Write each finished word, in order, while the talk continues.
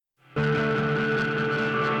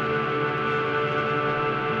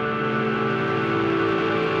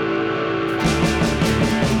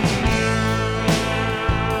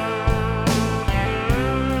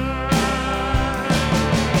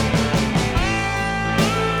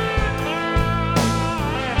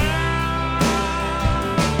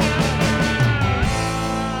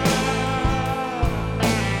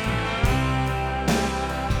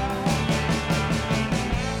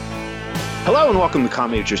and welcome to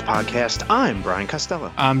Comm Majors Podcast. I'm Brian Costello.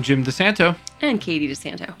 I'm Jim DeSanto. And Katie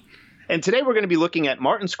DeSanto. And today we're going to be looking at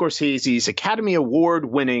Martin Scorsese's Academy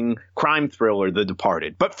Award-winning crime thriller, The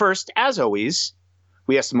Departed. But first, as always,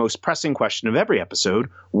 we ask the most pressing question of every episode.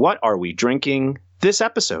 What are we drinking this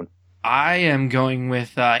episode? I am going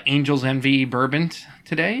with Angel's Envy bourbon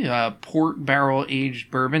today, port barrel aged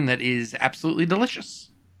bourbon that is absolutely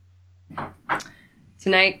delicious.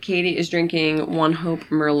 Tonight, Katie is drinking One Hope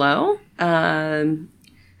Merlot.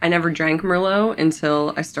 I never drank Merlot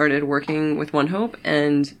until I started working with One Hope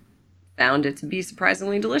and found it to be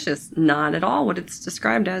surprisingly delicious. Not at all what it's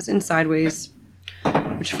described as in Sideways,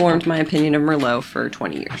 which formed my opinion of Merlot for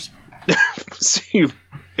 20 years. So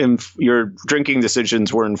your drinking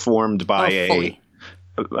decisions were informed by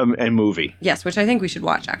a movie. Yes, which I think we should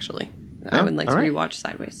watch, actually. I would like to rewatch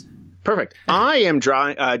Sideways. Perfect. I am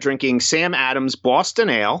drinking Sam Adams Boston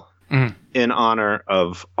Ale in honor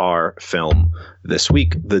of our film this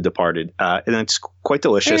week, The Departed. And it's quite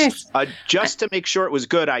delicious. Nice. Just to make sure it was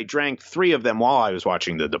good, I drank 3 of them while I was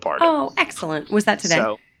watching The Departed. Oh, excellent. Was that today?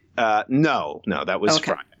 So, no, that was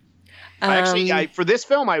Okay. Friday. For this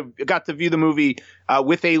film, I got to view the movie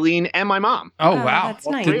with Aileen and my mom. Oh, wow. That's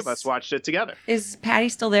All nice. 3 of us watched it together. Is Patty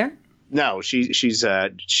still there? No, she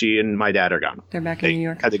and my dad are gone. They're back in New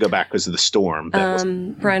York. Had to go back because of the storm.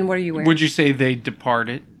 Brian, what are you wearing? Would you say they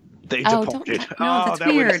departed? They Oh, departed. no, that's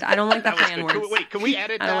weird. I don't like that play on words. Wait, can we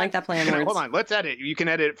edit that? I don't like that play on words. Hold on, let's edit. You can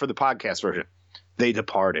edit it for the podcast version. They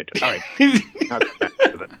departed. All right. I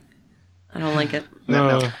don't like it.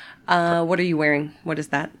 No. What are you wearing? What is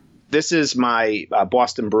that? This is my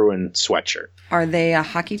Boston Bruin sweatshirt. Are they a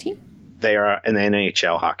hockey team? They are an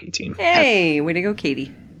NHL hockey team. Hey, way to go,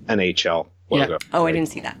 Katie. NHL logo. Yeah. Oh, I didn't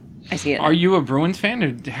see that. I see it. Are you a Bruins fan,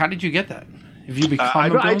 or how did you get that? Have you become a I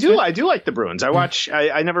Bruins do. fan? I do like the Bruins.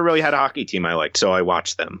 I never really had a hockey team I liked, so I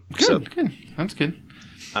watched them. Good. That's good.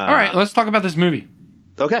 All right, let's talk about this movie.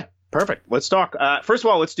 Okay. Perfect. Let's talk. First of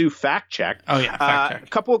all, let's do fact check. Oh, yeah, fact check. A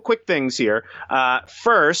couple of quick things here.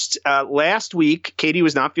 First, last week, Katie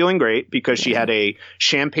was not feeling great because she had a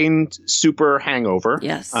champagne super hangover.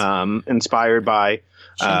 Yes. Inspired by,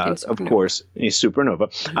 of course, a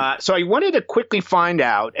supernova. So I wanted to quickly find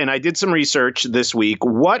out, and I did some research this week,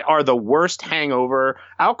 what are the worst hangover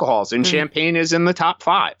alcohols? And champagne is in the top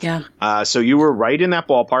 5. Yeah. So you were right in that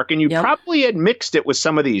ballpark, and you probably had mixed it with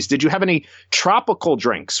some of these. Did you have any tropical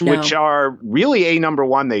drinks, which are really a number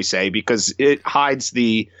 1, they say, because it hides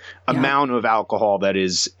the amount of alcohol that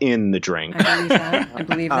is in the drink. I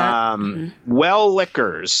believe that. Well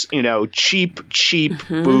liquors, cheap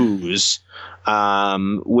booze,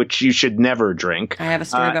 which you should never drink. I have a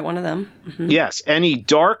story about one of them. Yes. Any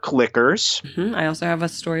dark liquors. I also have a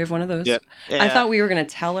story of one of those. Yeah. I thought we were going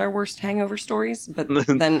to tell our worst hangover stories, but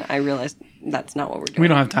then I realized that's not what we're doing. We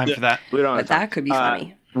don't have time for that. We don't have But that could be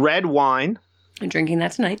funny. Red wine. I'm drinking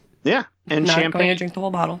that tonight. Yeah. And Not champagne. going to drink the whole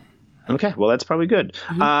bottle. Okay, well, that's probably good.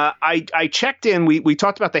 I checked in. We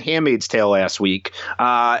talked about The Handmaid's Tale last week,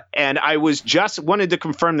 and I was just wanted to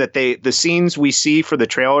confirm that the scenes we see for the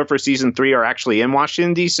trailer for season 3 are actually in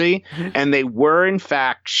Washington, D.C., and they were, in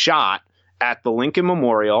fact, shot at the Lincoln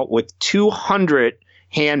Memorial with 200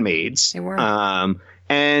 handmaids. They were.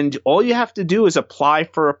 And all you have to do is apply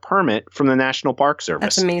for a permit from the National Park Service.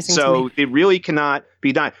 That's amazing. So it really cannot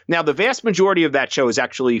be done. Now, the vast majority of that show is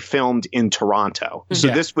actually filmed in Toronto. So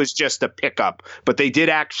this was just a pickup. But they did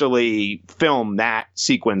actually film that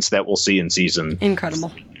sequence that we'll see in season.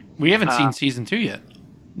 Incredible. We haven't seen season 2 yet.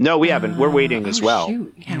 No, we haven't. We're waiting as well.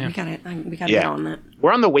 Shoot. Yeah, we got to get on that.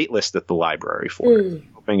 We're on the wait list at the library for it.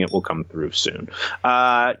 Hoping it will come through soon.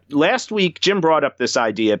 Last week, Jim brought up this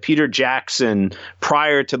idea. Peter Jackson,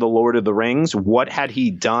 prior to The Lord of the Rings, what had he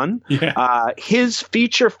done? Yeah. His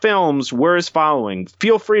feature films were as following.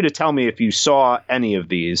 Feel free to tell me if you saw any of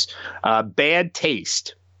these. Bad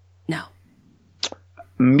Taste. No.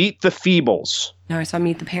 Meet the Feebles. No, I saw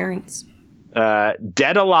Meet the Parents.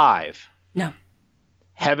 Dead Alive. No.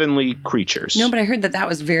 Heavenly Creatures. No, but I heard that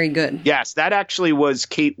was very good. Yes, that actually was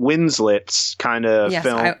Kate Winslet's kind of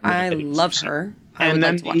film. Yes, I love her. I would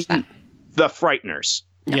like to watch that. The Frighteners.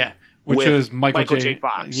 Yeah, which With was Michael J.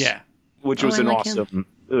 Fox. Yeah. Which was I an like awesome.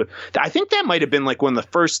 I think that might have been like one of the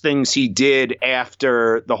first things he did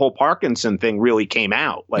after the whole Parkinson thing really came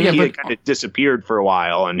out. Like he had kind of disappeared for a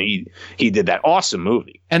while, and he did that awesome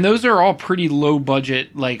movie. And those are all pretty low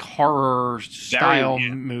budget, like horror style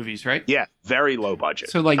movies, right? Yeah, very low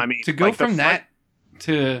budget. So like to go from that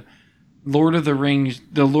to Lord of the Rings,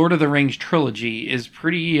 the Lord of the Rings trilogy is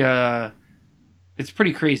pretty. It's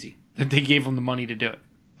pretty crazy that they gave him the money to do it.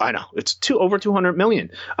 I know it's over 200 million.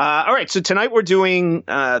 All right, so tonight we're doing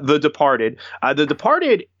The Departed. The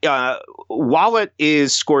Departed, while it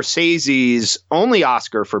is Scorsese's only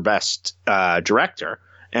Oscar for Best Director,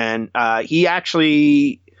 and he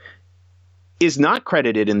actually is not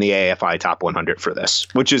credited in the AFI Top 100 for this,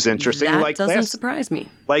 which is interesting. That doesn't surprise me.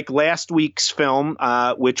 Like last week's film,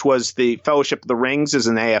 which was The Fellowship of the Rings, is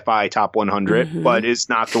an AFI Top 100, but is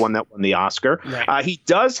not the one that won the Oscar. Right. He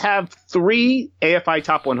does have 3 AFI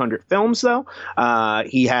Top 100 films, though.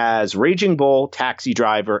 He has Raging Bull, Taxi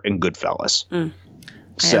Driver, and Goodfellas. I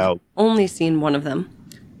have only seen one of them,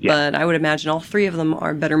 but I would imagine all 3 of them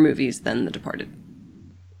are better movies than The Departed.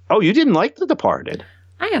 Oh, you didn't like The Departed?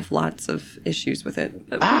 I have lots of issues with it,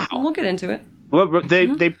 but we'll get into it. Well,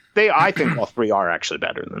 they I think all 3 are actually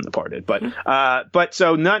better than Departed, but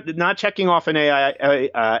so not checking off an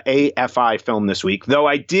AFI film this week, though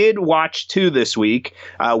I did watch 2 this week.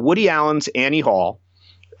 Woody Allen's Annie Hall,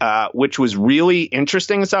 which was really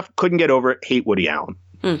interesting and stuff. Couldn't get over it. Hate Woody Allen.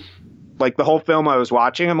 Like the whole film I was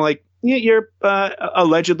watching, I'm like, you're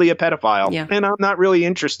allegedly a pedophile, and I'm not really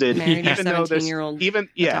interested. Married even though this,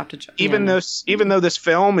 even though this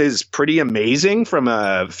film is pretty amazing from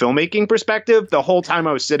a filmmaking perspective, the whole time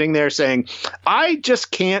I was sitting there saying, I just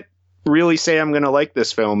can't really say I'm going to like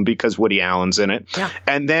this film because Woody Allen's in it. Yeah.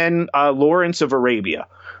 And then Lawrence of Arabia,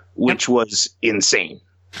 which was insane.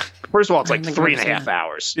 First of all, it's like 3.5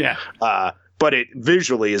 hours. Yeah. But it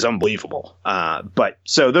visually is unbelievable. But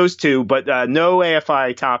so those 2, but no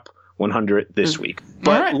AFI Top 100 this week.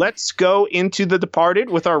 But let's go into The Departed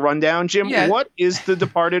with our rundown, Jim. Yeah. What is The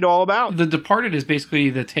Departed all about? The Departed is basically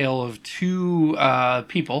the tale of 2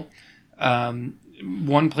 people.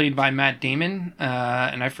 One played by Matt Damon,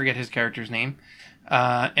 and I forget his character's name,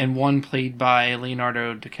 and one played by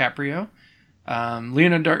Leonardo DiCaprio.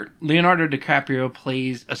 Leonardo DiCaprio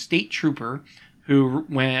plays a state trooper who,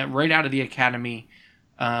 went right out of the academy,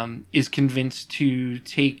 is convinced to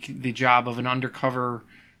take the job of an undercover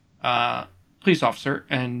police officer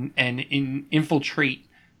and infiltrate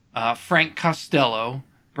Frank Costello,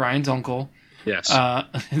 Brian's uncle. Yes.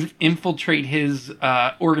 Infiltrate his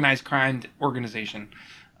organized crime organization.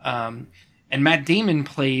 And Matt Damon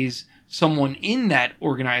plays someone in that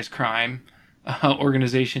organized crime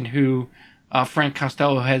organization who Frank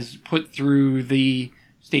Costello has put through the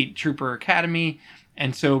State Trooper Academy.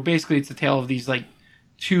 And so basically it's a tale of these like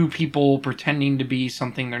 2 people pretending to be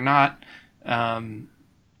something they're not.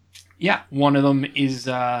 One of them is,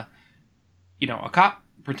 a cop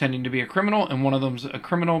pretending to be a criminal, and one of them's a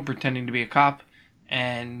criminal pretending to be a cop,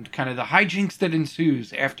 and kind of the hijinks that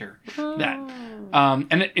ensues after that.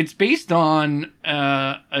 And it's based on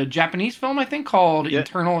a Japanese film, I think, called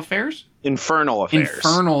Infernal Affairs. Infernal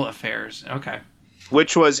Affairs. Okay.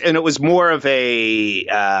 Which was, and it was more of a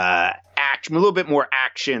little bit more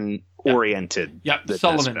action oriented. Yep.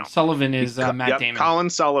 Sullivan is Matt Damon. Colin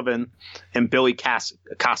Sullivan and Billy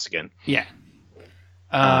Costigan. Yeah.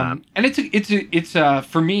 And it's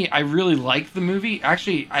for me, I really like the movie.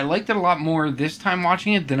 Actually, I liked it a lot more this time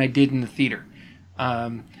watching it than I did in the theater.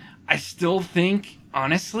 I still think,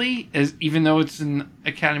 honestly, even though it's an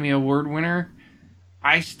Academy Award winner,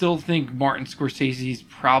 I still think Martin Scorsese is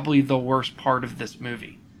probably the worst part of this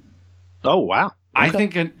movie. Oh, wow. Okay. I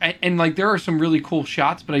think, and like there are some really cool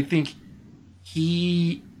shots, but I think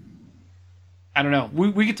I don't know.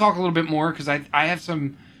 We could talk a little bit more because I have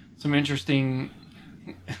some interesting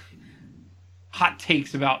hot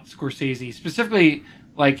takes about Scorsese, specifically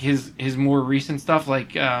like his more recent stuff.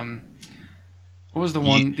 Like what was the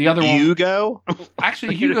one? The other Hugo? one?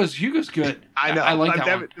 Actually, Hugo's good. I know. I like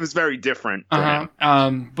that one. It was very different for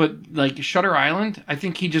him. But like Shutter Island, I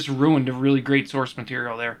think he just ruined a really great source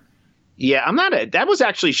material there. Yeah, that was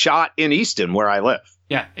actually shot in Easton, where I live.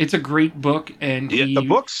 Yeah, it's a great book, and the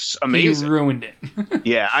book's amazing. He ruined it.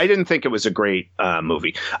 Yeah, I didn't think it was a great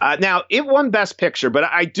movie. Now, it won Best Picture, but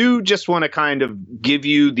I do just want to kind of give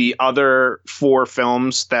you the other 4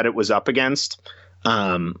 films that it was up against,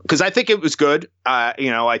 because I think it was good.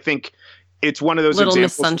 I think it's one of those Little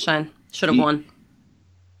examples. Miss Sunshine should have won.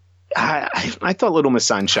 I thought Little Miss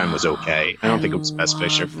Sunshine was okay. I don't think it was Best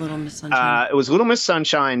Picture. Little Miss Sunshine. It was Little Miss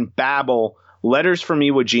Sunshine, Babel, Letters from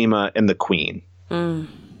Iwo Jima, and The Queen.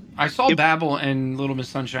 I saw Babel and Little Miss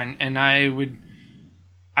Sunshine, and I would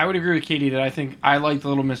agree with Katie that I think I liked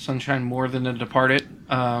Little Miss Sunshine more than The Departed.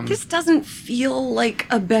 This doesn't feel like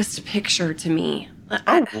a Best Picture to me.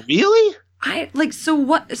 Really? So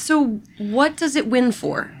what does it win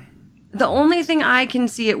for? The only thing I can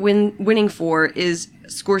see it winning for is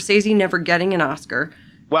Scorsese never getting an Oscar.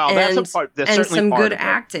 Well, that's a part. That's and certainly some part good of it.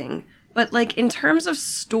 acting. But like in terms of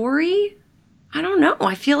story, I don't know.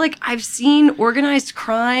 I feel like I've seen organized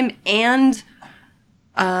crime and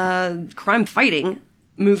crime fighting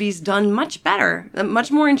movies done much better,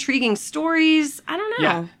 much more intriguing stories. I don't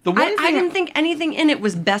know. Yeah. I didn't think anything in it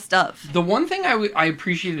was best of. The one thing I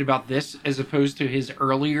appreciated about this, as opposed to his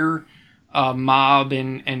earlier mob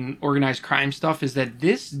and organized crime stuff, is that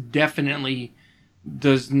this definitely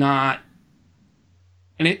does not,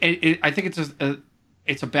 and I think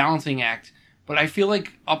it's a balancing act. But I feel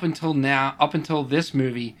like up until this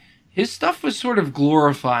movie, his stuff was sort of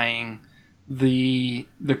glorifying the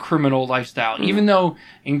criminal lifestyle. Mm. Even though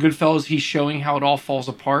in Goodfellas he's showing how it all falls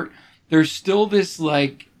apart, there's still this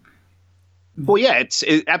like. Well, yeah, it's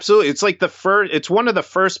absolutely. It's like it's one of the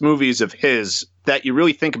first movies of his that you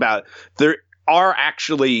really think about. There are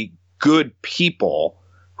actually good people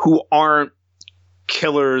who aren't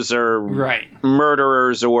killers or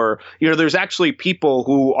murderers, or there's actually people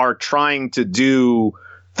who are trying to do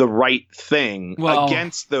the right thing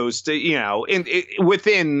against those,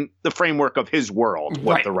 within the framework of his world,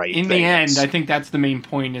 what the right thing is. In the end, I think that's the main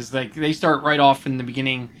point, is like they start right off in the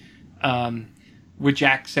beginning with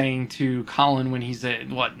Jack saying to Colin when he's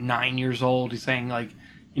 9 years old, he's saying like,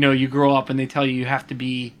 you grow up and they tell you have to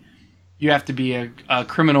be a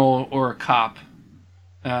criminal or a cop.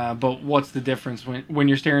 But what's the difference when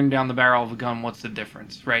you're staring down the barrel of a gun? What's the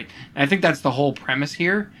difference, right? And I think that's the whole premise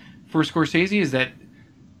here for Scorsese, is that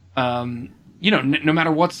no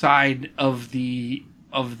matter what side of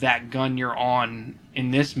that gun you're on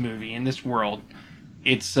in this movie, in this world,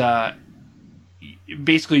 it's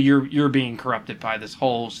basically you're being corrupted by this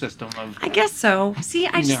whole system of. I guess so. See,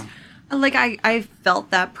 I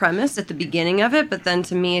felt that premise at the beginning of it, but then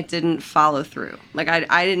to me it didn't follow through. Like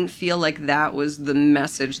I didn't feel like that was the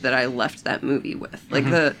message that I left that movie with. Like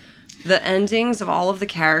the endings of all of the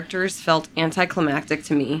characters felt anticlimactic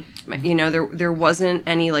to me. There wasn't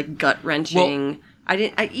any like gut wrenching.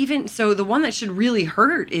 Well, so the one that should really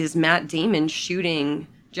hurt is Matt Damon shooting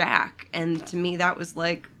Jack, and to me that was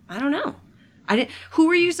like, I don't know. Who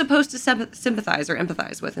were you supposed to sympathize or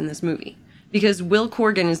empathize with in this movie? Because Will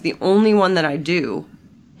Corrigan is the only one that I do,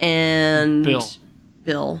 and William,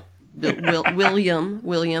 young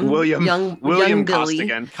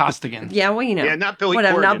Billy Costigan. Yeah, well, yeah, not Billy.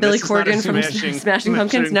 Whatever, Corrigan. not Billy Corrigan from Smashing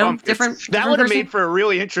Pumpkins. No, different. That would have made for a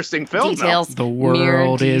really interesting film. Details. The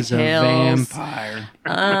world is a vampire.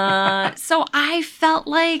 So I felt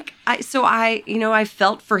like I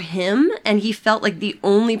felt for him, and he felt like the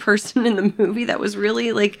only person in the movie that was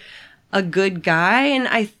really like a good guy, and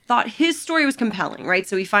I thought his story was compelling, right?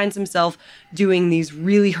 So he finds himself doing these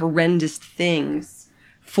really horrendous things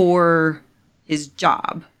for his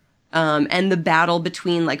job, and the battle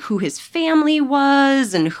between like who his family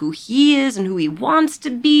was and who he is and who he wants to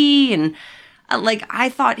be, and I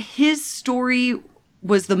thought his story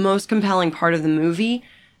was the most compelling part of the movie.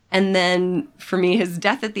 And then for me, his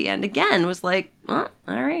death at the end again was like, oh,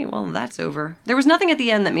 all right, well, that's over. There was nothing at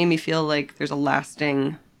the end that made me feel like there's a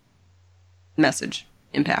lasting message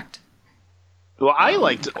impact. Well, I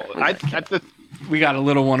liked. We got a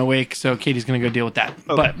little one awake, so Katie's gonna go deal with that.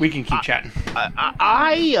 Okay. But we can keep chatting.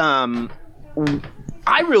 I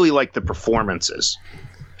really like the performances.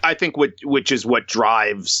 I think which is what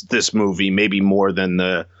drives this movie, maybe more than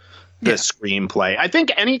the screenplay. I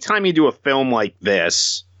think anytime you do a film like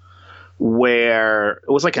this, where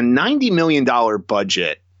it was like a $90 million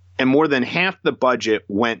budget, and more than half the budget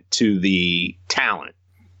went to the talent.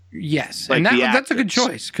 Yes, like, and that's a good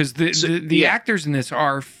choice, because the actors in this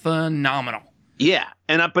are phenomenal. Yeah,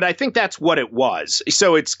 but I think that's what it was.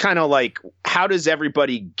 So it's kind of like, how does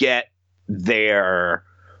everybody get their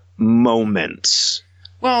moments?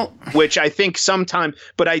 Well, which I think sometimes,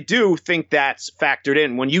 but I do think that's factored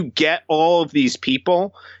in. When you get all of these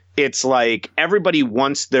people, it's like everybody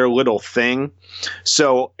wants their little thing.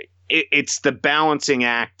 So it's the balancing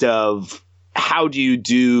act of how do you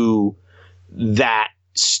do that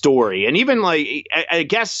story. And even like, I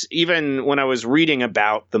guess even when I was reading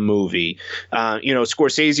about the movie,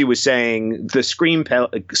 Scorsese was saying the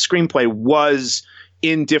screenplay was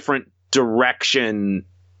in different direction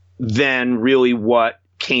than really what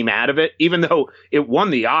came out of it, even though it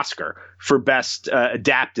won the Oscar for best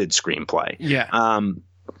adapted screenplay. Yeah.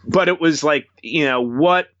 But it was like,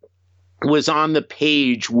 what was on the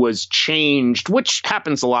page was changed, which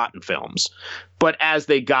happens a lot in films. But as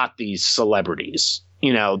they got these celebrities,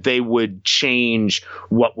 they would change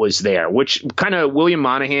what was there, which kind of William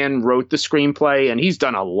Monahan wrote the screenplay, and he's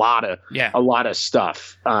done a lot of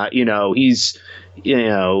stuff.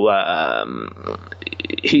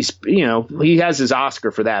 he's, he has his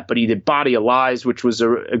Oscar for that, but he did Body of Lies, which was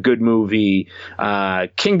a good movie.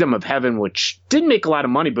 Kingdom of Heaven, which didn't make a lot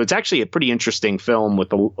of money, but it's actually a pretty interesting film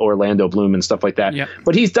with Orlando Bloom and stuff like that. Yep.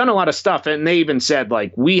 But he's done a lot of stuff, and they even said,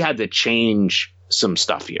 like, we had to change some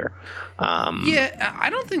stuff here. Yeah, I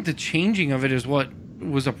don't think the changing of it is what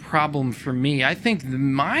was a problem for me. I think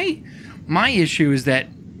my issue is that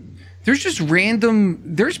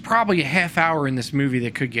there's probably a half hour in this movie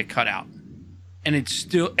that could get cut out, and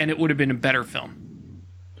it would have been a better film.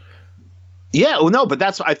 Yeah, well, no,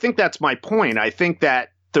 but I think that's my point. I think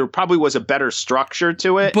that there probably was a better structure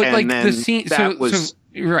to it. But and like then the scene, that was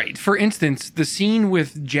right. For instance, the scene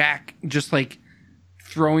with Jack just like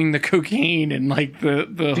throwing the cocaine and like the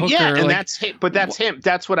hooker. Yeah, and like, that's him. But that's him.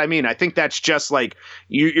 That's what I mean. I think that's just like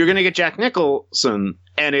you're going to get Jack Nicholson,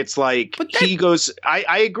 and it's like he goes.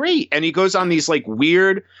 I agree, and he goes on these like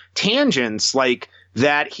weird tangents, like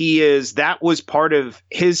that was part of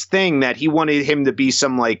his thing, that he wanted him to be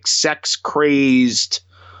some like sex crazed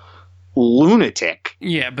lunatic.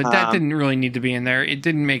 Yeah, but that didn't really need to be in there. It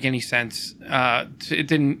didn't make any sense. It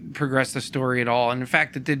didn't progress the story at all. And in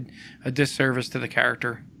fact, it did a disservice to the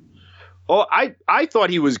character. Oh, I thought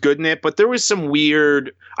he was good in it, but there was some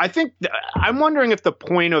weird. I'm wondering if the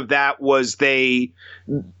point of that was they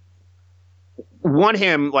want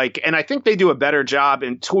him like, and I think they do a better job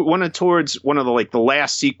towards one of the like the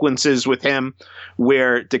last sequences with him,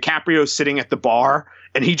 where DiCaprio's sitting at the bar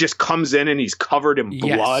and he just comes in and he's covered in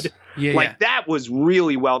blood. Yes. Yeah, like that was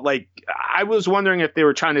really well. Like I was wondering if they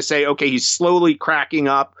were trying to say, okay, he's slowly cracking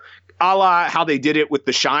up, a la how they did it with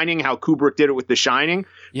The Shining, how Kubrick did it with The Shining.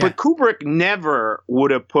 Yeah. But Kubrick never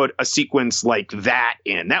would have put a sequence like that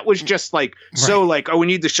in. That was just like, so like, oh, we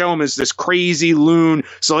need to show him as this crazy loon,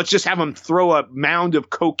 so let's just have him throw a mound of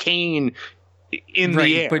cocaine in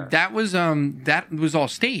the air. But that was all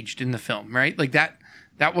staged in the film, right? Like that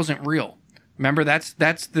wasn't real. Remember, that's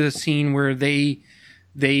the scene where they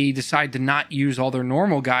decide to not use all their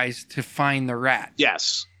normal guys to find the rat.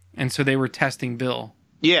 Yes. And so they were testing Bill.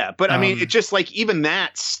 Yeah, but I mean, it just like even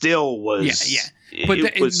that still was. Yeah. But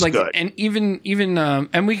it was like, good. and even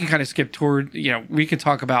and we can kind of skip toward. We could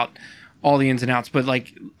talk about all the ins and outs, but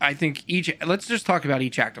like I think let's just talk about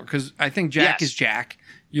each actor, because I think Jack is Jack.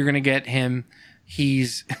 You're gonna get him.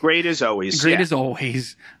 He's great as always. As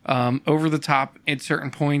always. Over the top at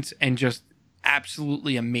certain points, and just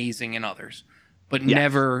absolutely amazing in others, but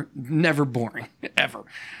never boring ever.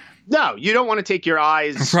 No, you don't want to take your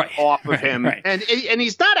eyes off of him. Right. And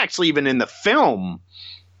he's not actually even in the film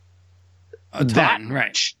that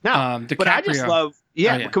much. No, but I just love...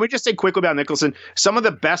 Yeah, can we just say quickly about Nicholson? Some of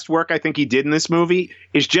the best work I think he did in this movie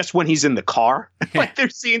is just when he's in the car. Like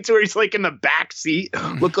there's scenes where he's like in the back seat,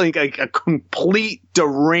 looking like a complete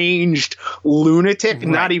deranged lunatic,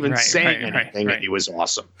 not even saying anything, and he was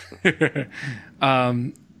awesome.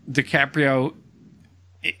 DiCaprio...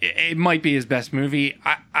 It might be his best movie.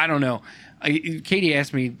 I don't know. Katie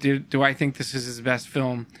asked me, do I think this is his best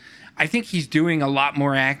film? I think he's doing a lot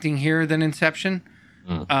more acting here than Inception.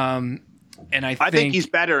 And I think he's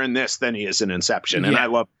better in this than he is in Inception. And I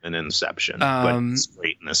love him in Inception. But he's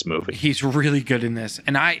great in this movie. He's really good in this.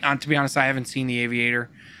 And to be honest, I haven't seen The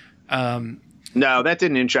Aviator. No, that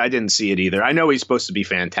didn't I didn't see it either. I know he's supposed to be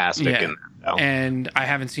fantastic in that. And I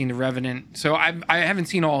haven't seen The Revenant, so I haven't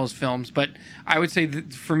seen all his films. But I would say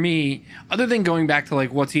that for me, other than going back to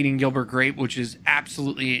like What's Eating Gilbert Grape, which is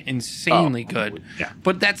absolutely insanely good,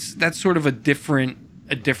 but that's sort of a different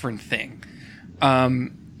thing.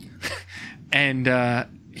 And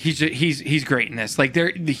he's great in this. Like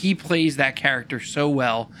he plays that character so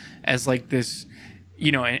well as like this,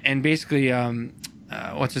 and basically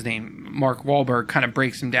what's his name, Mark Wahlberg, kind of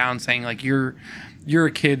breaks him down, saying like you're a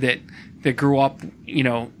kid that grew up,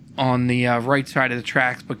 on the right side of the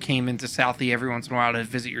tracks, but came into Southie every once in a while to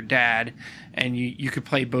visit your dad, and you could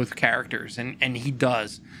play both characters, and he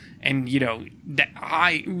does. And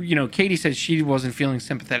Katie says she wasn't feeling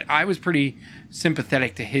sympathetic. I was pretty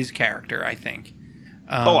sympathetic to his character, I think.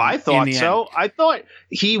 I thought so. I thought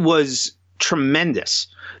he was tremendous.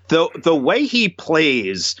 The way he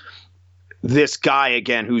plays this guy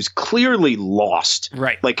again, who's clearly lost.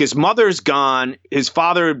 Right. Like his mother's gone. His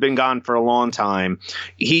father had been gone for a long time.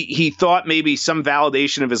 He thought maybe some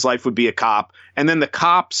validation of his life would be a cop. And then the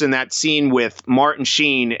cops in that scene with Martin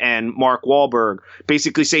Sheen and Mark Wahlberg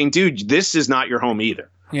basically saying, dude, this is not your home either.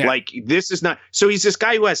 Yeah. Like this is not. So he's this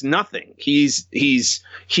guy who has nothing. He's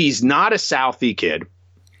not a Southie kid.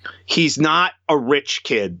 He's not a rich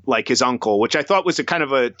kid like his uncle, which I thought was a kind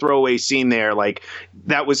of a throwaway scene there. Like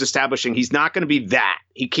that was establishing he's not going to be that.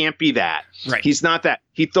 He can't be that. Right. He's not that.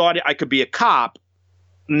 He thought I could be a cop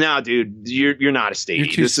no, dude, you're not a Stady. You're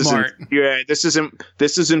too smart. This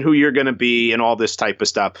isn't who you're going to be, and all this type of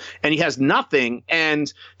stuff. And he has nothing,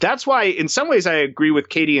 and that's why, in some ways, I agree with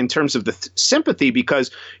Katie in terms of the sympathy,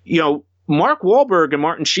 because Mark Wahlberg and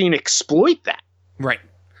Martin Sheen exploit that. Right.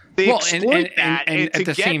 They exploit that and to at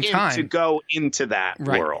the get same him time to go into that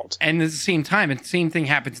world. And at the same time, the same thing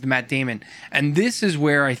happens to Matt Damon. And this is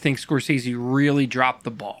where I think Scorsese really dropped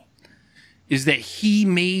the ball. Is that he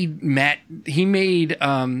made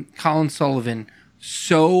Colin Sullivan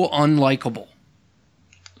so unlikable.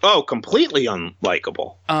 Oh, completely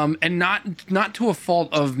unlikable. And not to a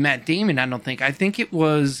fault of Matt Damon, I don't think. I think it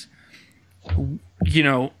was,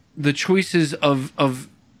 the choices of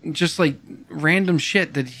just like random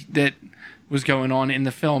shit that was going on in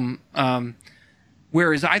the film.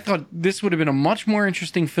 Whereas I thought this would have been a much more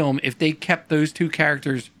interesting film if they kept those two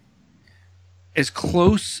characters as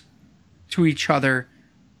close to each other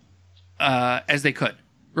as they could,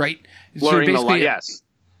 right? Learning a lot, yes.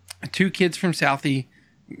 Two kids from Southie,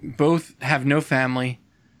 both have no family,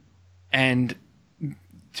 and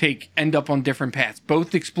end up on different paths.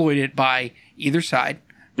 Both exploited by either side,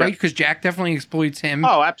 right? Because Jack definitely exploits him.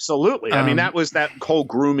 Oh, absolutely. I mean, that was that whole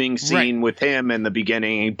grooming scene with him in the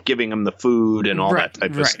beginning, giving him the food and all that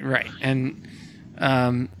type of stuff. Right. And,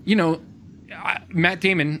 Matt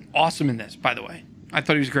Damon, awesome in this, by the way. I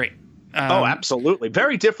thought he was great. Absolutely.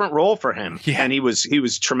 Very different role for him. Yeah. And he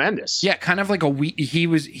was tremendous. Yeah, kind of like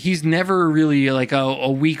he's never really like a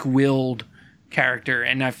weak-willed character,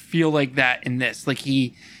 and I feel like that in this. Like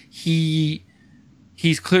he's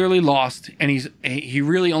clearly lost, and he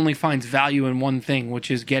really only finds value in one thing,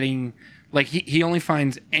 which is getting, like, he only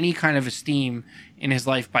finds any kind of esteem in his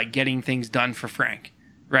life by getting things done for Frank,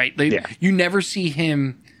 right? Like, you never see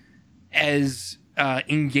him as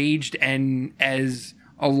engaged and as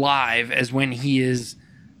alive as when he is,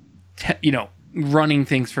 running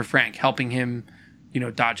things for Frank, helping him,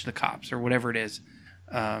 dodge the cops or whatever it is.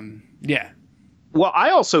 Yeah. Well,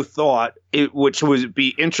 I also thought which would be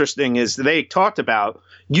interesting, is they talked about,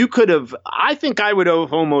 I think I would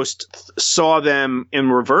have almost saw them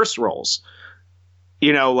in reverse roles.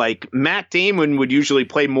 Like Matt Damon would usually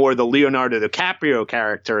play more the Leonardo DiCaprio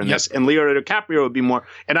character in this, and Leonardo DiCaprio would be more.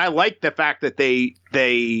 And I like the fact that they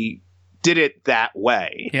did it that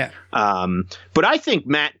way. Yeah. But I think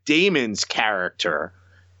Matt Damon's character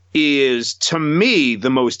is, to me, the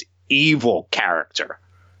most evil character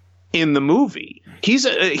in the movie. He's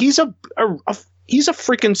a freaking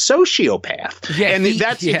sociopath. Yeah, and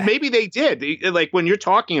maybe they did, like, when you're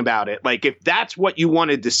talking about it, like, if that's what you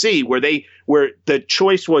wanted to see, where the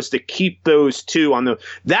choice was to keep those two on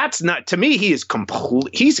that's not, to me, he's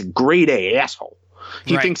a grade A asshole.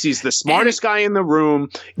 He thinks he's the smartest guy in the room,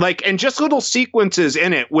 like, and just little sequences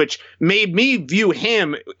in it, which made me view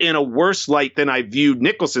him in a worse light than I viewed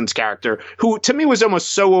Nicholson's character, who to me was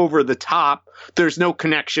almost so over the top. There's no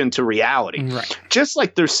connection to reality. Right. Just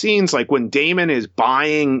like there's scenes like when Damon is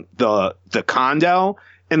buying the condo,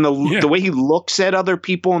 and the way he looks at other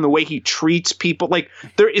people and the way he treats people, like,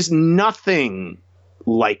 there is nothing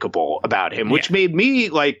likable about him, which made me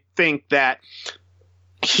like think that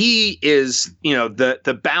he is,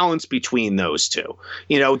 the balance between those two.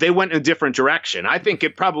 They went in a different direction. I think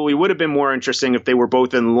it probably would have been more interesting if they were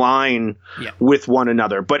both in line with one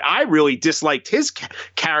another. But I really disliked his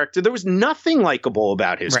character. There was nothing likable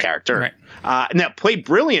about his character. Right. And that played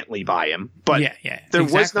brilliantly by him. But there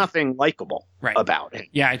was nothing likable about him.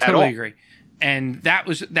 Yeah, I totally agree. And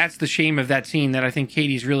that's the shame of that scene that I think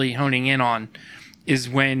Katie's really honing in on, is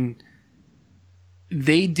when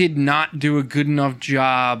they did not do a good enough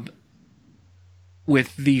job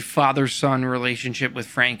with the father-son relationship with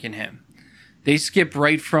Frank and him. They skip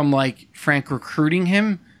right from, like, Frank recruiting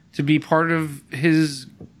him to be part of his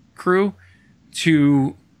crew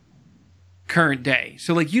to current day.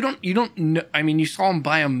 So, like, you don't know. I mean, you saw him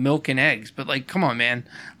buy him milk and eggs, but, like, come on, man.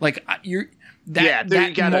 Like,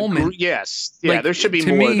 that moment. Yes. Yeah, like, there should be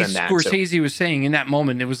more than that. Scorsese was saying in that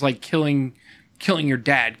moment, it was like killing your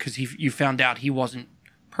dad because you found out he wasn't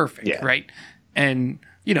perfect, right? And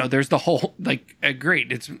there's the whole, like,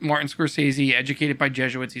 great. It's Martin Scorsese, educated by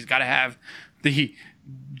Jesuits. He's got to have the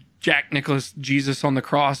Jack Nicklaus Jesus on the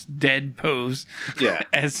cross dead pose. Yeah.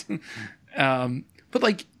 But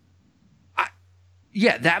like,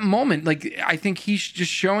 that moment, like, I think he's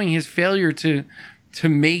just showing his failure to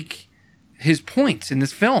make his points in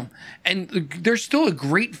this film. And there's still a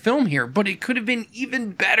great film here, but it could have been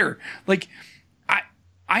even better. Like,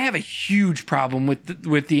 I have a huge problem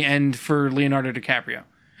with the end for Leonardo DiCaprio.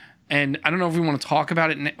 And I don't know if we want to talk about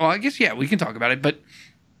it. Well, I guess, we can talk about it. But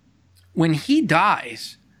when he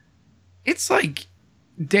dies, it's like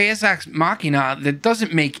Deus Ex Machina that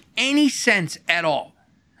doesn't make any sense at all.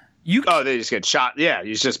 They just get shot. Yeah,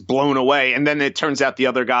 he's just blown away, and then it turns out the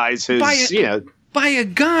other guy's by a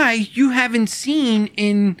guy you haven't seen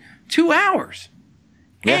in 2 hours,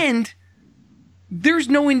 and there's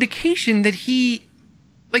no indication that he.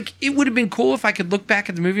 Like, it would have been cool if I could look back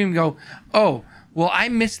at the movie and go, "Oh, well, I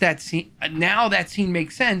missed that scene. Now that scene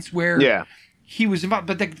makes sense where he was involved."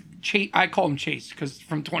 But I call him Chase because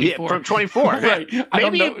from 24. Yeah, from 24. Right.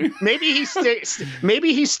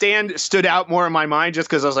 Maybe he stood out more in my mind just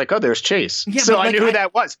because I was like, oh, there's Chase. Yeah, so I knew who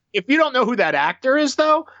that was. If you don't know who that actor is,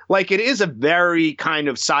 though, like, it is a very kind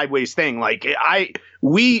of sideways thing. Like,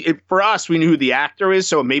 for us, we knew who the actor is,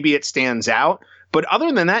 so maybe it stands out. But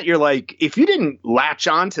other than that, you're like, if you didn't latch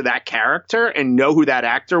on to that character and know who that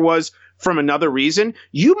actor was from another reason,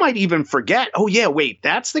 you might even forget, oh, yeah, wait,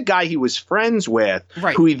 that's the guy he was friends with,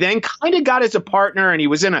 who he then kind of got as a partner, and he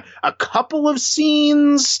was in a couple of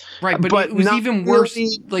scenes. Right, but it was even worse.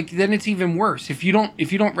 Like, then it's even worse. If you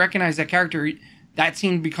don't recognize that character, that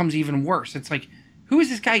scene becomes even worse. It's like, who is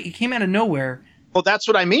this guy? He came out of nowhere. Well, that's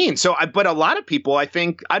what I mean. So, but a lot of people, I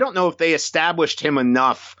don't know if they established him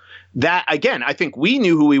enough. That, again, I think we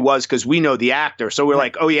knew who he was because we know the actor. So we're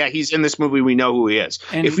like, oh, yeah, he's in this movie. We know who he is.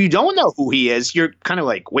 And if you don't know who he is, you're kind of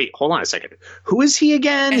like, wait, hold on a second. Who is he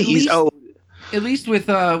again? At least with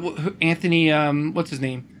Anthony, what's his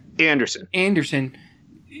name? Anderson.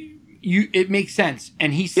 It makes sense.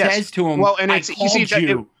 And he says to him, well, and it's easy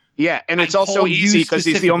to. Yeah, and it's also easy because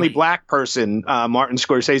he's the only black person Martin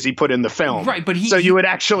Scorsese put in the film. Right, but you would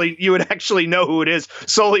actually know who it is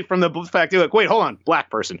solely from the fact you're like, wait, hold on,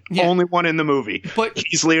 black person, only one in the movie. But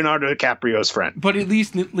he's Leonardo DiCaprio's friend. But at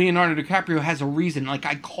least Leonardo DiCaprio has a reason. Like,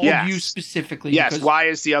 I called you specifically. Yes, why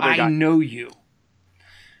is the other guy? I know you.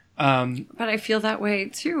 But I feel that way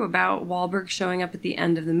too about Wahlberg showing up at the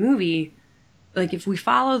end of the movie. Like, if we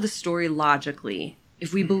follow the story logically.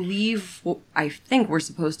 If we believe what I think we're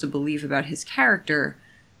supposed to believe about his character,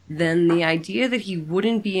 then the idea that he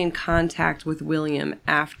wouldn't be in contact with William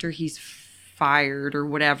after he's fired or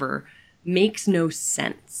whatever makes no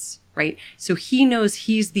sense, right? So he knows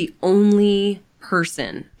he's the only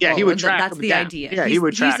person. Yeah, he would track him down. That's the idea. Yeah, he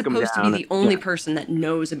would track him down. He's supposed to be the only person that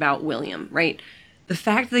knows about William, right? The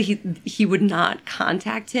fact that he would not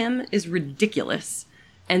contact him is ridiculous.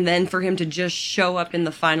 And then for him to just show up in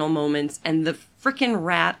the final moments and the freaking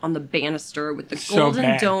rat on the banister with the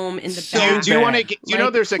golden dome in the back. Do you want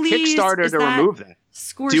to? There's a Kickstarter to remove that.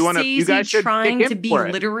 Scorsese you guys should trying to be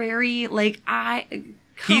literary. Like,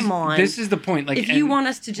 come on. This is the point. Like, if you want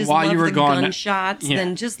us to just love the gunshots,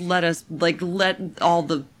 then just let us let all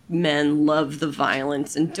the men love the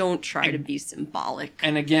violence and don't try to be symbolic.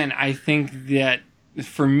 And again, I think that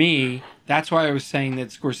for me, that's why I was saying that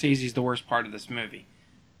Scorsese is the worst part of this movie.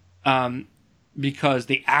 Because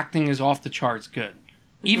the acting is off the charts good.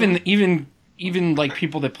 Even like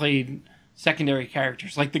people that played secondary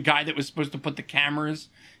characters, like the guy that was supposed to put the cameras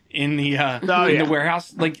in the the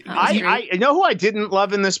warehouse. Like, I know who I didn't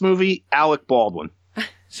love in this movie, Alec Baldwin.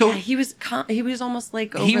 So he was almost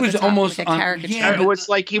like over he was the top, almost like a caricature. Yeah, it was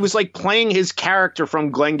like he was like playing his character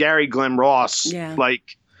from Glengarry Glen Ross. Yeah.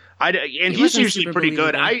 Like. And he's usually pretty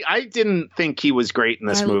good. I didn't think he was great in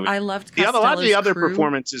this movie. I loved a lot of the other crew.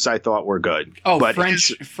 Performances I thought were good. Oh, but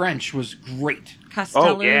French was great.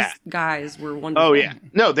 Costello's guys were wonderful. Oh, yeah.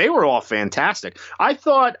 No, they were all fantastic. I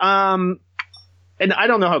thought, and I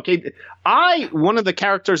don't know how Kate... one of the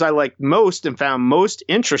characters I liked most and found most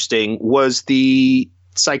interesting was the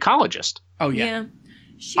psychologist. Oh, yeah.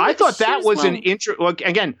 I thought that was an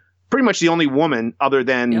again, pretty much the only woman other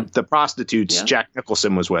than the prostitutes Jack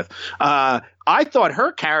Nicholson was with. I thought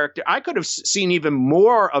her character, I could have seen even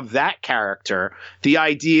more of that character. The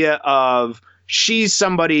idea of she's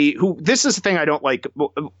somebody who, this is the thing I don't like.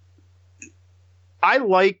 I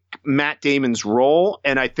like Matt Damon's role,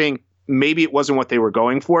 and I think maybe it wasn't what they were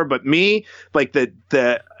going for, but me, like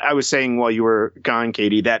I was saying while you were gone,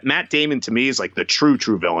 Katie, that Matt Damon to me is like the true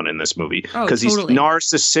villain in this movie because he's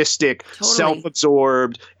narcissistic,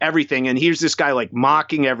 self-absorbed, everything. And here's this guy like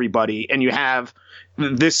mocking everybody. And you have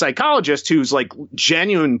this psychologist who's like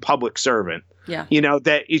genuine public servant. Yeah.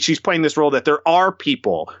 That she's playing this role that there are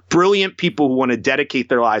people, brilliant people who want to dedicate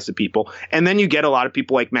their lives to people. And then you get a lot of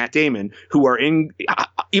people like Matt Damon who are in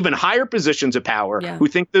even higher positions of power, who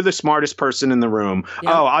think they're the smartest person in the room.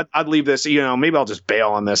 Yeah. Oh, I'd leave this, maybe I'll just bail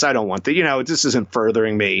on this. I don't want that. This isn't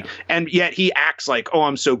furthering me. And yet he acts like, oh,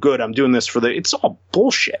 I'm so good. I'm doing this it's all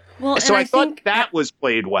bullshit. Well, so I thought that was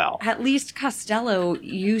played well. At least Costello,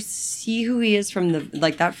 you see who he is from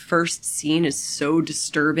that first scene is so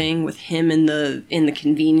disturbing with him in the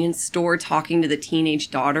convenience store talking to the teenage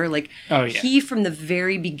daughter. Like, Oh, yeah. he from the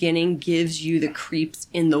very beginning gives you the creeps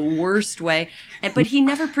in the worst way, but he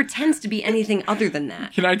never pretends to be anything other than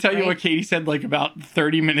that. Can I tell you right? what Katie said like about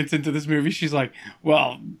 30 minutes into this movie? She's like,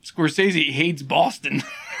 well, Scorsese hates Boston.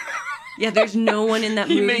 Yeah, there's no one in that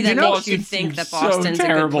He movie made that makes you Boston think seem that so Boston's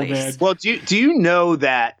terrible, a good place. man. Well, do you know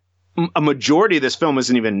that a majority of this film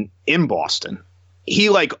isn't even in Boston? He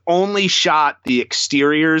like only shot the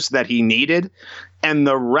exteriors that he needed, and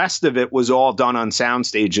the rest of it was all done on sound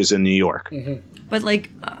stages in New York. But like,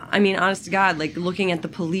 I mean, honest to God, like looking at the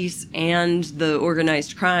police and the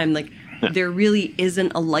organized crime, like there really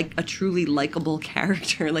isn't a truly likable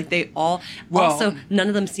character. Like they all, Well- also none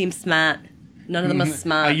of them seem smart. None of them are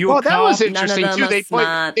smart. Are you Well, a that cop? was None interesting of them too. are They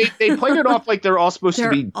smart. played it off like they're all supposed to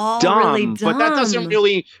They're be all dumb, really but that doesn't dumb.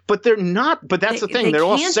 really. But they're not. But that's the thing. They They're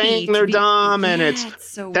all can't saying be they're to be- dumb, and Yeah, it's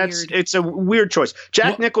so weird. it's a weird choice. Jack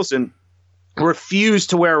Well- Nicholson refused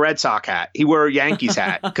to wear a Red Sox hat. He wore a Yankees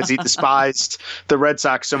hat because he despised the Red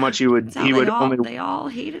Sox so much. That's how Only they all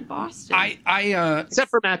hated Boston. except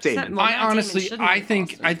for Matt Damon. Except- Well, I Matt Damon honestly, shouldn't I be think,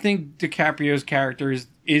 Boston. I think DiCaprio's character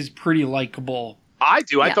is pretty likable. I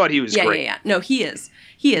do. I Yeah. thought he was great. Yeah. No, he is.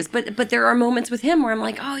 He is. But there are moments with him where I'm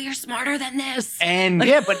like, oh, you're smarter than this. And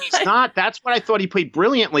Yeah, but he's not. That's what I thought he played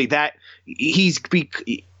brilliantly. That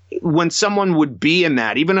when someone would be in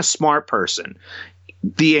that, even a smart person,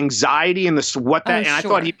 the anxiety and and I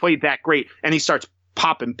sure. thought he played that great. And he starts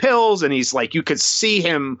popping pills, and he's like, you could see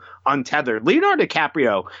him untethered. Leonardo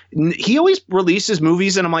DiCaprio, he always releases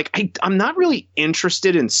movies, and I'm like, I'm not really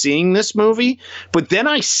interested in seeing this movie. But then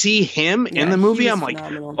I see him in the movie, I'm like,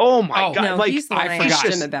 phenomenal. oh my Oh, god! No, Like he's the one I I forgot.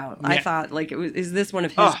 asked him about. I Yeah. thought, like, is this one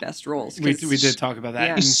of his Oh, best roles? we 'Cause- did talk about that. Yeah.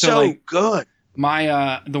 And he's so, so like, good.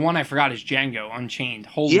 my the one I forgot is Django Unchained.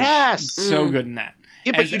 Holy Yes. so good in that.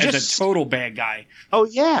 Yeah, but as, you as just a total bad guy. Oh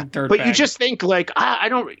yeah, Third but you bag. just think like I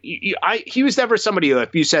don't. He was never somebody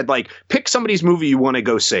if you said like pick somebody's movie you want to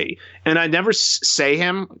go see, and I never say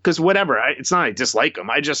him because whatever. It's not I dislike him.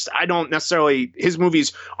 I don't necessarily his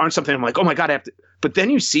movies aren't something I'm like oh my god I have to. But then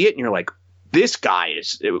you see it and you're like this guy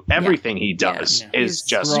is everything he does Yeah. is He's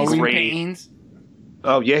just Growing great. Pains.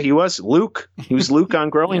 Oh yeah, he was Luke. He was Luke on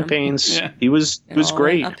Growing Yeah. Pains. Yeah. He was All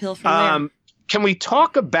great. Uphill from there. Can we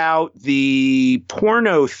talk about the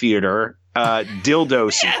porno theater dildo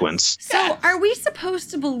sequence? So, are we supposed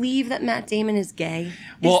to believe that Matt Damon is gay?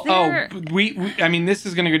 Well, Is there... we I mean, this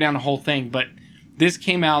is going to go down the whole thing, but this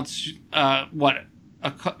came out,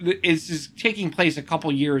 is taking place a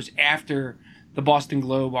couple years after the Boston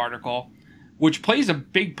Globe article, which plays a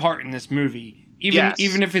big part in this movie, even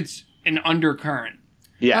if it's an undercurrent.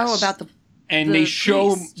 Yes. Oh, about the... And The they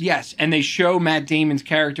show, priest. and they show Matt Damon's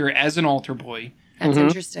character as an altar boy. That's Mhm.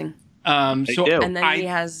 interesting. They So do. And then I-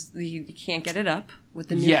 he can't get it up with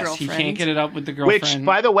the new yes, girlfriend. he can't get it up with the girlfriend. Which,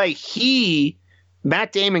 by the way,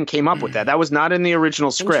 Matt Damon came up with that. That was not in the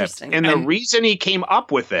original script. Interesting. And the And- reason he came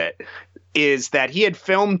up with it is that he had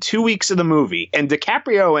filmed 2 weeks of the movie, and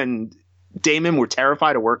DiCaprio and Damon were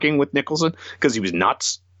terrified of working with Nicholson because he was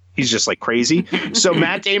nuts. He's just like crazy. So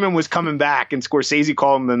Matt Damon was coming back, and Scorsese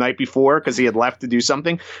called him the night before because he had left to do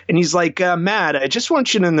something. And he's like, Matt, I just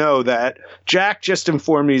want you to know that Jack just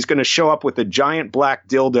informed me he's going to show up with a giant black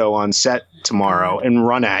dildo on set tomorrow and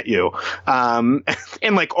run at you. And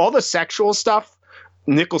like all the sexual stuff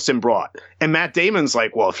Nicholson brought. And Matt Damon's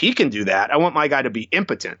like, well, if he can do that, I want my guy to be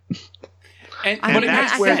impotent. and, I but mean,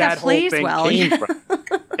 that's I where think that that whole plays thing well, came yeah. from.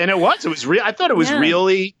 And it was real. I thought it was Yeah.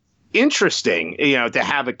 really interesting, to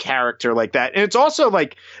have a character like that. And it's also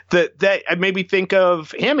like that I made me think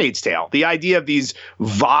of Handmaid's Tale, the idea of these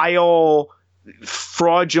vile,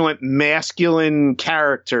 fraudulent, masculine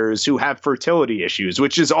characters who have fertility issues,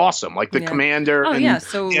 which is awesome. Like the Yeah. commander. Oh, and, yeah.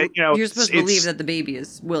 So you're supposed to it's- believe that the baby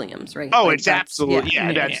is Williams, right? Oh, Like, it's that's- absolutely yeah.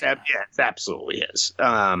 it's absolutely is.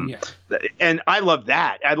 Yeah. And I love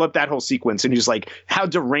that. I love that whole sequence, and just like how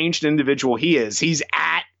deranged an individual he is. He's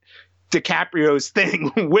at DiCaprio's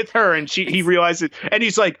thing with her, and he realizes, and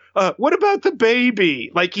he's like, "What about the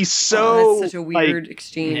baby?" Like he's so Oh, that's such a like, weird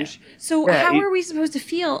exchange. So Yeah, how are we supposed to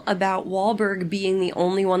feel about Wahlberg being the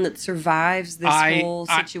only one that survives this whole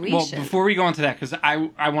situation? Well, before we go into that, because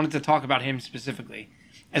I wanted to talk about him specifically.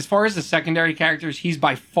 As far as the secondary characters, he's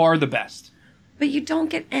by far the best. But you don't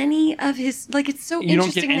get any of his, like, it's so You don't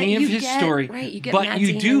interesting get any that of you his get, story, right? You get but Matt you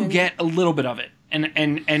Damon do and- get a little bit of it,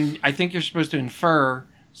 and I think you're supposed to infer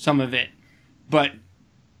some of it. But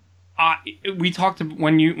we talked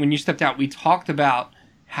when you stepped out. We talked about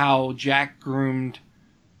how Jack groomed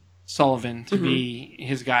Sullivan to be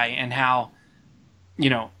his guy, and how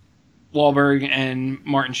Wahlberg and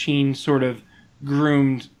Martin Sheen sort of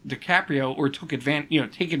groomed DiCaprio or took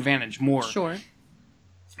take advantage more. Sure.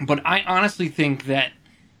 But I honestly think that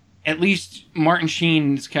at least Martin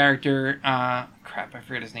Sheen's character, I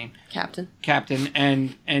forget his name, Captain,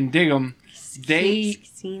 and Diggum,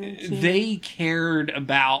 they cared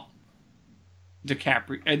about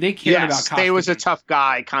DiCaprio. They cared about Costa. They was a tough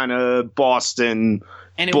guy, kind of Boston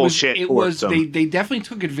and bullshit. They definitely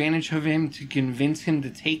took advantage of him to convince him to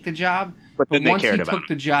take the job. But once he took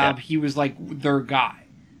the job, he was like their guy,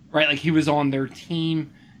 right? Like he was on their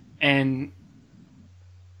team, and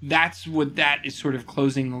that's what that is sort of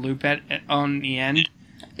closing the loop on the end.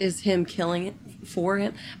 Is him killing it for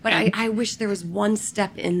him. But I wish there was one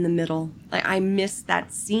step in the middle. Like I missed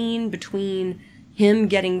that scene between him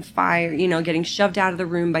getting fired, getting shoved out of the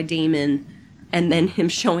room by Damon, and then him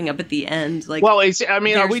showing up at the end. Like, well,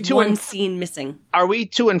 are we to one scene missing? Are we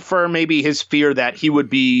to infer maybe his fear that he would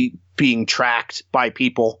be being tracked by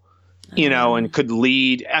people, and could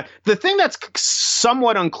lead? The thing that's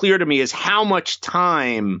somewhat unclear to me is how much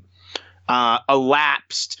time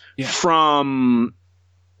elapsed from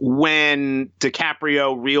when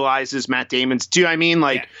DiCaprio realizes Matt Damon's. Do you know what I mean?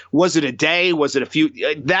 Like, was it a day? Was it a few?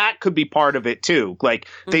 That could be part of it too. Like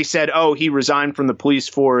they said, oh, he resigned from the police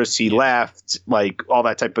force. He left, like all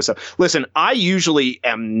that type of stuff. Listen, I usually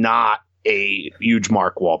am not a huge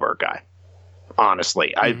Mark Wahlberg guy.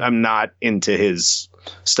 Honestly, I'm not into his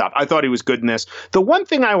stuff. I thought he was good in this. The one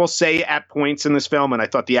thing I will say at points in this film, and I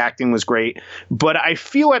thought the acting was great, but I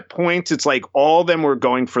feel at points it's like all of them were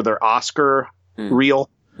going for their Oscar reel.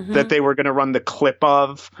 That they were going to run the clip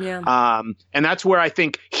of. Yeah. And that's where I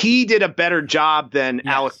think he did a better job than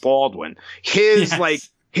Alec Baldwin.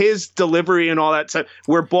 His delivery and all that stuff,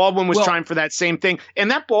 where Baldwin was trying for that same thing. And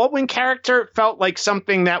that Baldwin character felt like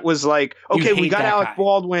something that was like, okay, we got Alec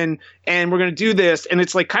Baldwin and we're going to do this. And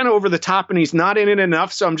it's like kind of over the top and he's not in it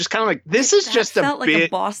enough. So I'm just kind of like, this is just a bit like a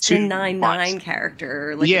Boston 99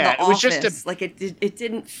 character. Like in the Office. Was just like it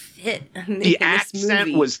didn't fit. The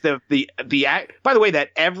accent was the act. By the way,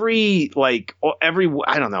 that every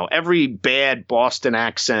bad Boston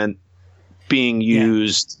accent being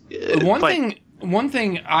used. One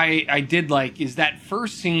thing I did like is that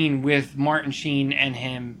first scene with Martin Sheen and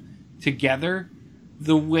him together,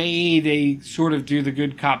 the way they sort of do the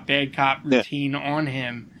good cop, bad cop routine on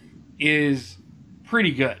him is pretty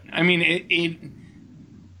good. I mean,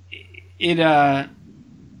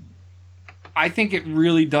 I think it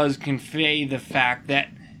really does convey the fact that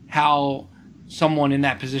how someone in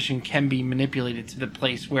that position can be manipulated to the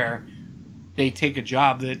place where they take a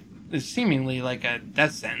job that is seemingly like a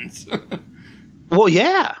death sentence. Well,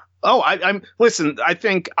 yeah. Oh, I'm listen. I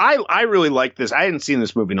think I really like this. I hadn't seen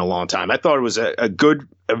this movie in a long time. I thought it was a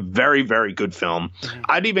very, very good film. Mm-hmm.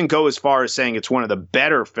 I'd even go as far as saying it's one of the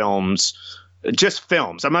better films. Just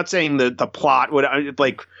films. I'm not saying the plot.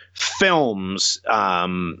 Like films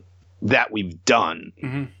that we've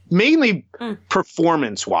done, mainly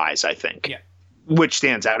performance wise. I think. Yeah. Which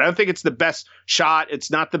stands out. I don't think it's the best shot.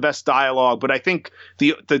 It's not the best dialogue, but I think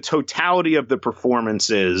the totality of the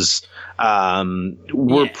performances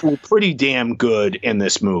were pretty damn good in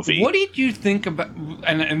this movie. What did you think about?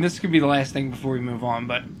 And this could be the last thing before we move on.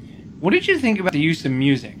 But what did you think about the use of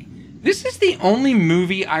music? This is the only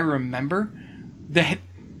movie I remember that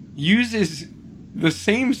uses the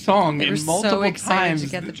same song in multiple times. To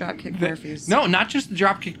get the Dropkick Murphys. No, not just the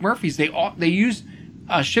Dropkick Murphys. They use.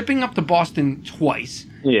 Shipping Up to Boston twice.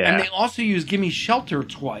 Yeah. And they also use Gimme Shelter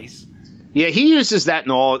twice. Yeah, he uses that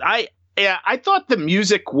in all. I thought the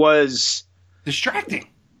music was distracting.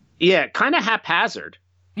 Yeah, kind of haphazard.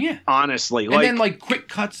 Yeah. Honestly. And then like quick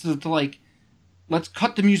cuts to like, let's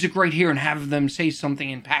cut the music right here and have them say something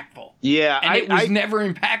impactful. Yeah. And it was never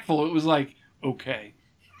impactful. It was like, okay.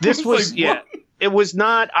 This was, like, it was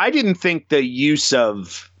not, I didn't think the use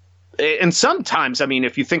of, and sometimes, I mean,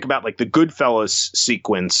 if you think about like the Goodfellas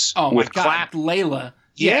sequence with Clap, Layla,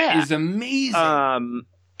 is amazing.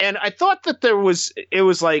 And I thought that it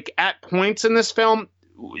was like at points in this film,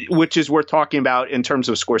 which is worth talking about in terms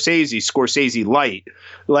of Scorsese light,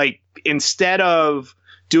 like instead of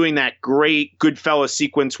doing that great Goodfellas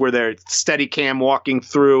sequence where they're Steadicam walking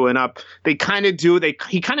through and up, they kind of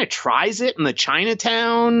he kind of tries it in the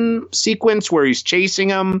Chinatown sequence where he's chasing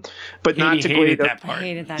him, but not to great that part. I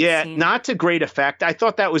hated that scene. Not to great effect. I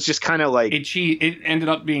thought that was just kind of like it ended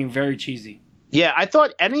up being very cheesy. Yeah, I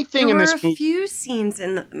thought anything in this movie. There were a few scenes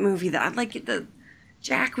in the movie that I like the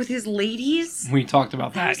Jack with his ladies. We talked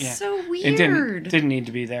about that. Yeah, so weird. It didn't need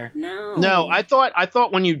to be there. No, I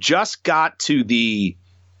thought when you just got to the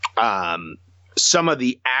some of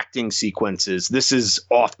the acting sequences, this is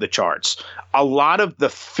off the charts. A lot of the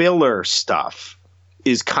filler stuff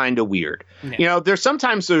is kind of weird. Yeah.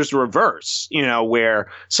 There's reverse,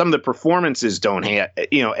 where some of the performances don't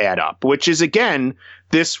add up, which is, again,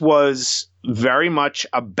 this was very much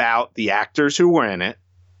about the actors who were in it.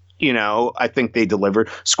 I think they delivered.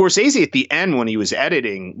 Scorsese at the end, when he was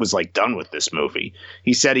editing, was like done with this movie.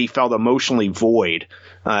 He said he felt emotionally void.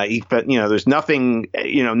 He felt, there's nothing,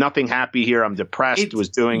 nothing happy here. I'm depressed. Was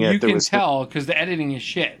doing it. You can tell because the editing is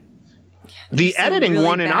shit. The editing really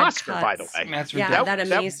won an bad Oscar, cuts. by the way. That's Yeah, ridiculous. that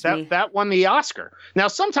amazed me. That won the Oscar. Now,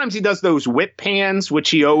 sometimes he does those whip pans, which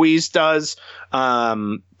he always does.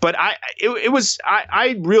 But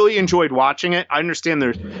I really enjoyed watching it. I understand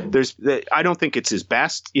I don't think it's his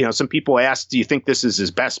best. Some people ask, do you think this is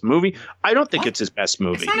his best movie? I don't think it's his best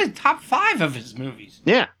movie. It's not in top 5 of his movies.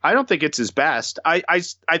 Yeah, I don't think it's his best. I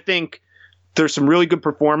think there's some really good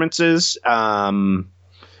performances.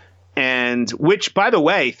 And which, by the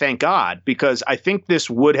way, thank God, because I think this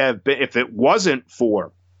would have been, if it wasn't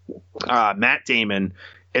for Matt Damon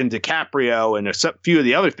and DiCaprio and a few of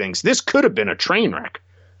the other things, this could have been a train wreck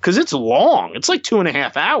because it's long. It's like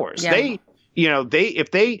 2.5 hours. Yeah.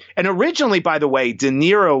 And originally, by the way, De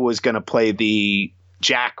Niro was going to play the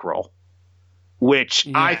Jack role, which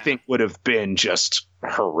I think would have been just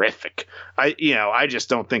horrific. I just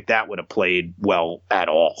don't think that would have played well at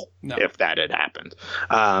all if that had happened.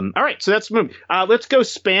 All right, so that's the movie. Let's go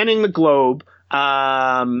spanning the globe.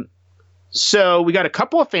 So we got a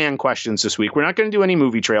couple of fan questions this week. We're not going to do any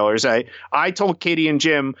movie trailers. I told Katie and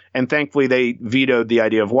Jim, and thankfully they vetoed the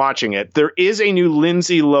idea of watching it. There is a new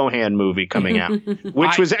Lindsay Lohan movie coming out,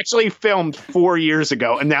 which was actually filmed 4 years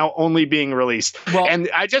ago and now only being released. Well, and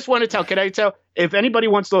I just want to tell, if anybody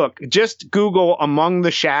wants to look, just Google Among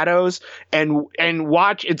the Shadows and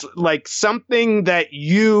watch. It's like something that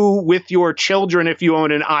you, with your children, if you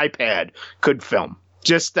own an iPad, could film.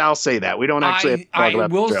 Just, I'll say that. We don't actually I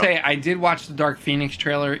will say, I did watch the Dark Phoenix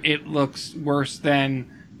trailer. It looks worse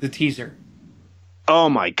than the teaser. Oh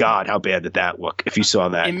my God, how bad did that look? If you saw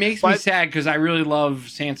that. It makes me sad because I really love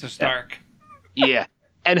Sansa Stark. Yeah.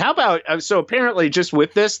 And how about, so apparently just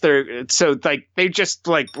with this, we're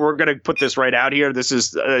going to put this right out here. This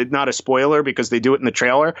is not a spoiler because they do it in the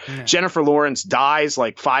trailer. Yeah. Jennifer Lawrence dies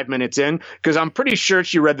like 5 minutes in because I'm pretty sure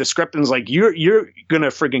she read the script and was like, you're going to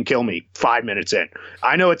friggin' kill me 5 minutes in.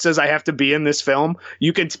 I know it says I have to be in this film.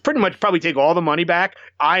 You can pretty much probably take all the money back.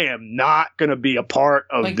 I am not going to be a part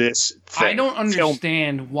of this thing. I don't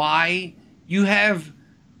understand why you have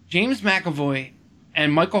James McAvoy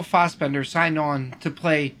and Michael Fassbender signed on to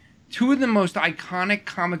play two of the most iconic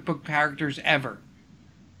comic book characters ever.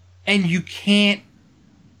 And you can't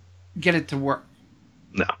get it to work.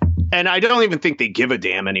 No. And I don't even think they give a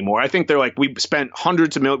damn anymore. I think they're like, we spent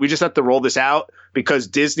hundreds of millions. We just have to roll this out because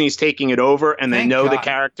Disney's taking it over and they know the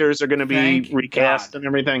characters are going to be recast and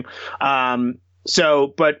everything.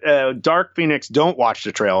 But Dark Phoenix, don't watch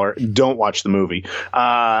the trailer. Don't watch the movie.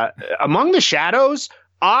 Among the Shadows,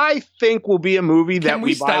 I think will be a movie that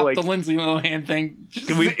we buy. Stop the Lindsay Lohan thing.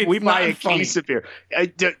 We buy a case of beer.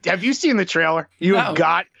 Have you seen the trailer? You have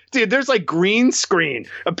got. Dude, there's like green screen.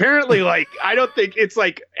 Apparently, like, I don't think it's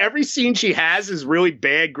like every scene she has is really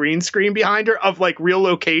bad green screen behind her of like real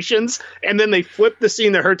locations. And then they flip the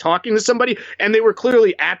scene to her talking to somebody and they were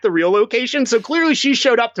clearly at the real location. So clearly she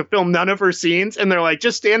showed up to film none of her scenes. And they're like,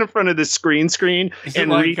 just stand in front of this green screen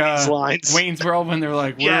and read these lines. Wayne's World when they're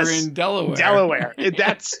like, we're in Delaware.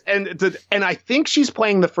 And I think she's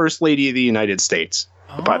playing the First Lady of the United States,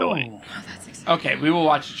 by the way. Oh, that's exciting. Okay, we will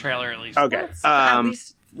watch the trailer at least. Okay. At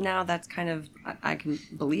least now that's kind of, I can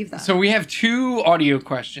believe that. So we have two audio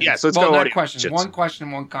questions. Yes, let's go audio questions. One question,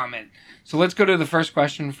 one comment. So let's go to the first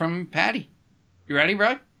question from Patty. You ready,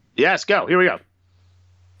 bro? Yes, go. Here we go.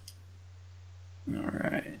 All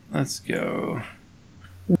right, let's go.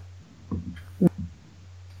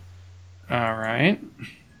 All right.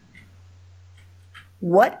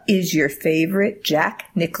 What is your favorite Jack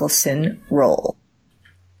Nicholson role?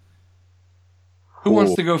 Who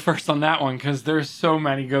wants to go first on that one? Because there's so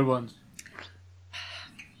many good ones.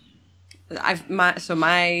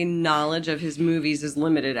 My knowledge of his movies is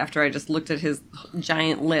limited. After I just looked at his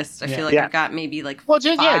giant list, I feel like I've got maybe like five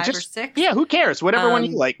or six. Yeah, who cares? Whatever one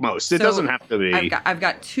you like most. It doesn't have to be. I've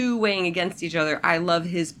got two weighing against each other. I love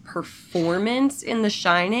his performance in The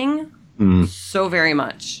Shining so very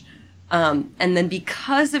much. And then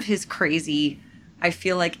because of his crazy, I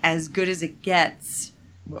feel like As Good as It Gets,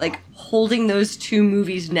 like holding those two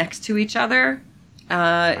movies next to each other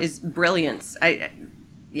is brilliance.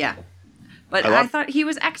 But I thought he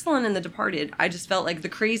was excellent in The Departed. I just felt like the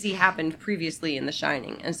crazy happened previously in The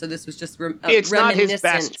Shining, and so this was just it's not his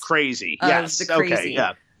best crazy. Yes, the crazy. Okay,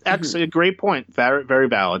 yeah. Actually, a great point. Very, very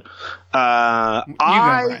valid. Brian.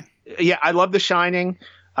 I love The Shining.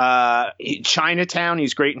 Chinatown.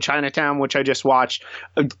 He's great in Chinatown, which I just watched.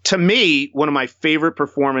 To me, one of my favorite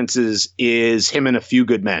performances is him in A Few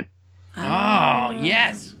Good Men. Oh,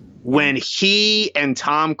 yes. When he and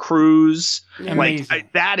Tom Cruise, Amazing.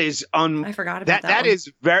 that is I forgot about that.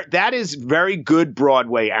 That is very good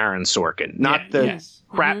Broadway Aaron Sorkin, not the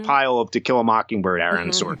crap pile of To Kill a Mockingbird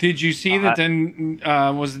Aaron Sorkin. Did you see that? Then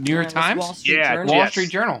was the New York Times? Wall Street Journal. Wall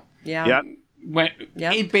Street Journal. Yeah. Yep.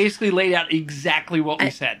 It basically laid out exactly what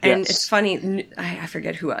we said. And it's funny, I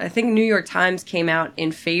forget who. I think New York Times came out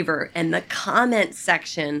in favor, and the comment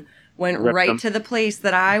section went right to the place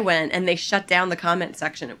that I went, and they shut down the comment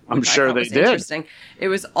section. I'm sure they did. Interesting. It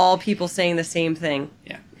was all people saying the same thing.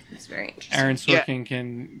 Yeah, it's very interesting. Aaron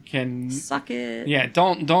Sorkin can suck it. Yeah,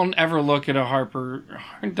 don't ever look at a Harper.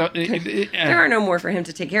 There are no more for him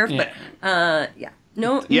to take care of. But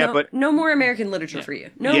no more American literature for you.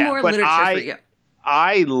 No more literature for you.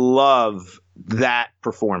 I love that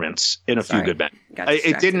performance in A Few Good Men.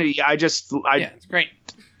 It didn't. It's great.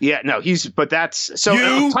 Yeah, no, that's so.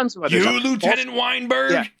 Tons of other stuff. Lieutenant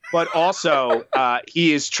Weinberg. Yeah, but also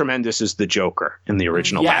he is tremendous as the Joker in the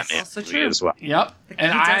original Batman movie as well. Yep,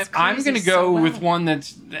 and I'm going to go with one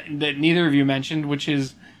that neither of you mentioned, which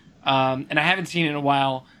is, and I haven't seen it in a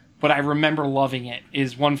while, but I remember loving it.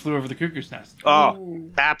 Is One Flew Over the Cuckoo's Nest. Oh,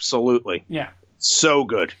 absolutely. Yeah. So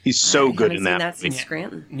good. He's so good in that. That's in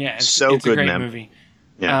Scranton. Yeah, it's so good in a great that movie.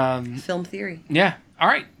 Yeah. Film theory. Yeah. All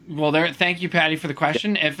right. Well, thank you, Patty, for the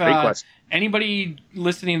question. If anybody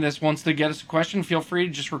listening to this wants to get us a question, feel free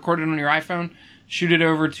to just record it on your iPhone, shoot it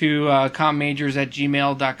over to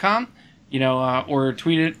commajors@gmail.com, or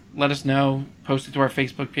tweet it, let us know, post it to our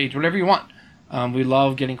Facebook page, whatever you want. We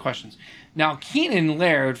love getting questions. Now, Keenan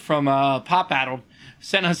Laird from Pop Addled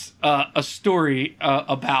sent us a story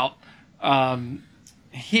about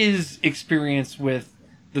his experience with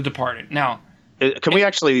The Departed. Now, can we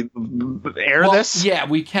actually air this? Yeah,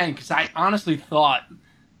 we can, because I honestly thought,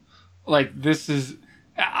 this is,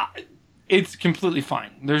 it's completely fine.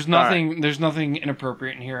 There's nothing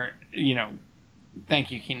inappropriate in here. Thank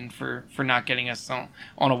you, Keenan, for not getting us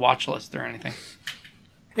on a watch list or anything.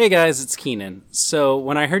 Hey guys, it's Keenan. So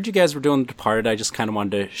when I heard you guys were doing The Departed, I just kind of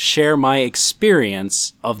wanted to share my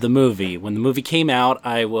experience of the movie. When the movie came out,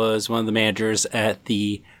 I was one of the managers at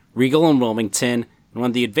the Regal in Wilmington. And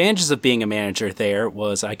one of the advantages of being a manager there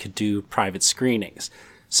was I could do private screenings.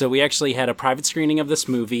 So we actually had a private screening of this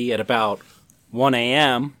movie at about 1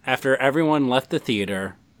 a.m. After everyone left the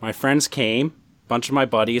theater, my friends came, a bunch of my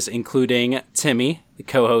buddies, including Timmy, the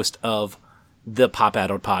co-host of the Pop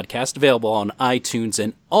Addled podcast, available on iTunes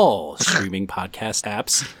and all streaming podcast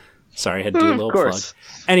apps. Sorry, I had to do a little plug.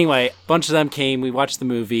 Anyway, a bunch of them came. We watched the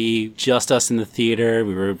movie, just us in the theater.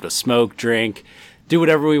 We were able to smoke, drink, do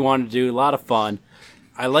whatever we wanted to do. A lot of fun.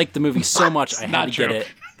 I liked the movie so much, I had to get it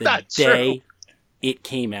the day it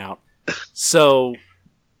came out. So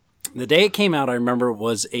the day it came out, I remember,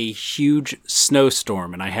 was a huge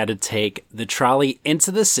snowstorm, and I had to take the trolley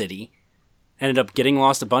into the city. Ended up getting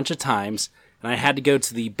lost a bunch of times, and I had to go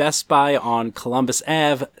to the Best Buy on Columbus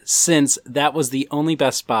Ave, since that was the only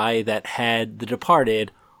Best Buy that had The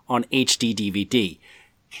Departed on HD DVD.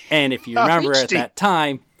 And if you remember at that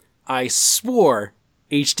time, I swore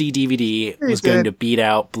HD DVD was going to beat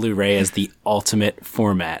out Blu-ray as the ultimate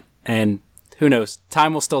format. And who knows,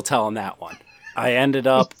 time will still tell on that one. I ended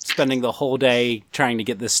up spending the whole day trying to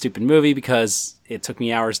get this stupid movie because it took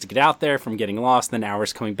me hours to get out there from getting lost, then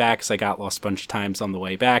hours coming back because I got lost a bunch of times on the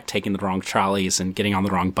way back, taking the wrong trolleys and getting on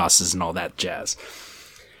the wrong buses and all that jazz.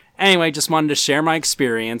 Anyway, just wanted to share my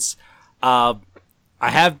experience. I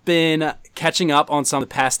have been catching up on some of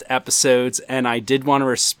the past episodes, and I did want to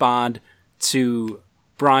respond to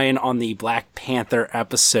Brian on the Black Panther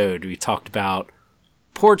episode. We talked about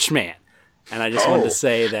Porch Man. And I just wanted to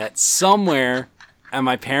say that somewhere at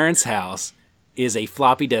my parents' house is a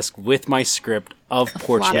floppy disk with my script of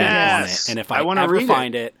Porch Man on it. And if I ever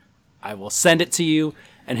find it, I will send it to you.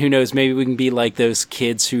 And who knows, maybe we can be like those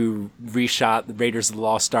kids who reshot the Raiders of the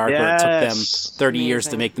Lost Ark, where it took them 30 years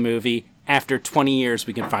to make the movie. After 20 years,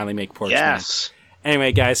 we can finally make Porch Man.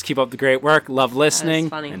 Anyway, guys, keep up the great work. Love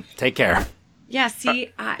listening. And take care. Yeah,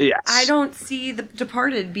 see, I don't see The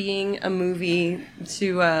Departed being a movie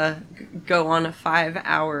to go on a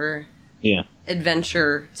 5-hour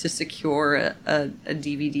adventure to secure a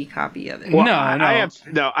DVD copy of it. Well,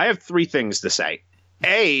 I have three things to say.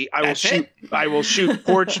 A, I will shoot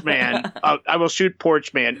Porch Man. I will shoot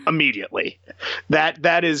Porch Man immediately.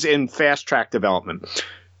 That is in fast track development.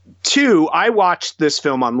 Two, I watched this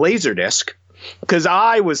film on Laserdisc. because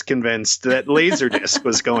I was convinced that Laserdisc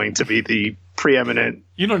was going to be the preeminent.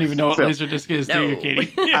 You don't even know what film. Laserdisc is, do No. you,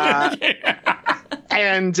 Katie?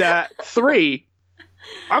 And 3,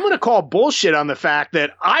 I'm going to call bullshit on the fact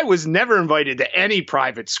that I was never invited to any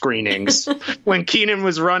private screenings when Keenan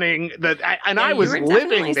was running I you was were living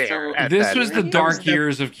definitely there. still- at This that. was the dark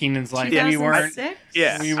years of Keenan's life. We weren't. 2006?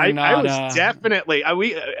 Yeah, We were I not, was definitely.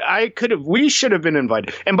 We should have been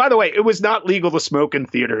invited. And by the way, it was not legal to smoke in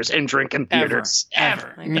theaters and drink in theaters.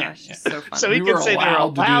 Ever. Oh my gosh, it's so funny. So We he could were say they were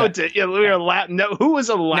allowed to do allowed that. to. Yeah, we were allowed. No, who was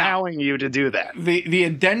allowing you to do that? The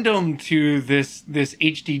addendum to this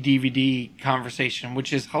HD DVD conversation,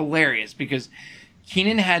 which is hilarious because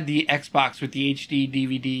Keenan had the Xbox with the HD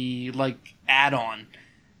DVD like add-on,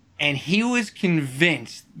 and he was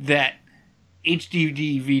convinced that HD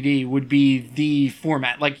DVD would be the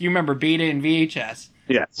format. Like, you remember Beta and VHS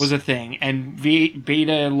Yes. was a thing, and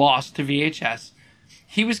Beta lost to VHS.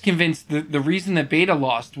 He was convinced that the reason that Beta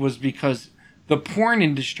lost was because the porn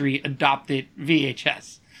industry adopted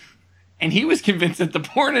VHS. And he was convinced that the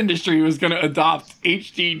porn industry was going to adopt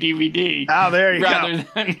HD DVD. Oh, there you rather go.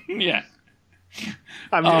 than, yeah.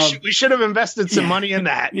 I mean, we should have invested some yeah. money in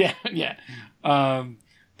that. Yeah, yeah.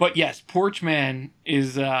 But yes, Porchman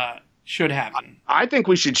is should happen. I think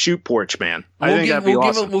we should shoot Porch Man. I think that'd be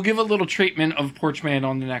awesome. We'll give a little treatment of Porchman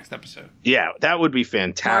on the next episode. Yeah, that would be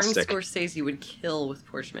Martin fantastic. Scorsese would kill with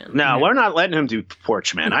Porchman. No, we're not letting him do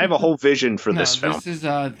Porch Man. I have a whole vision for this film.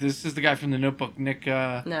 This is the guy from The Notebook, Nick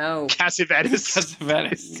No. Cassavetes.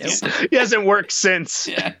 Cassavetes. He hasn't worked since.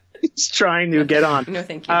 Yeah. He's trying to get on. No,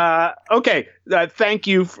 thank you. Okay. Thank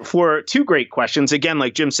you for 2 great questions. Again,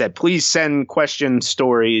 like Jim said, please send questions,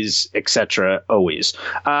 stories, etc. Always.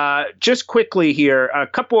 Just quickly here, a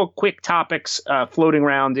couple of quick topics floating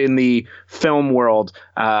around in the film world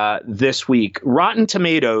this week. Rotten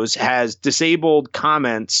Tomatoes has disabled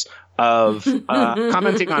comments of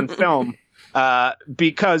commenting on film.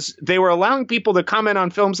 Because they were allowing people to comment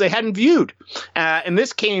on films they hadn't viewed. And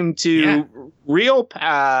this came to real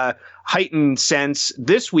heightened sense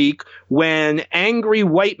this week when angry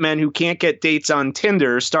white men who can't get dates on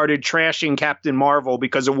Tinder started trashing Captain Marvel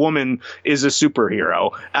because a woman is a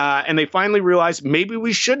superhero. And they finally realized maybe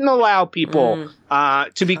we shouldn't allow people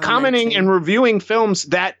to be commenting and reviewing films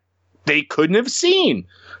that they couldn't have seen.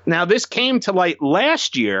 Now, this came to light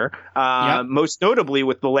last year, most notably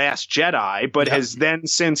with The Last Jedi, but has then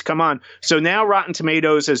since come on. So now Rotten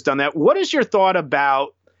Tomatoes has done that. What is your thought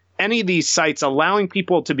about any of these sites allowing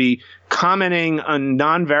people to be commenting on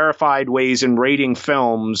non-verified ways and rating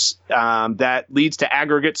films that leads to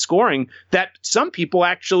aggregate scoring that some people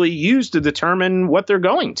actually use to determine what they're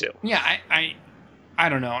going to? Yeah, I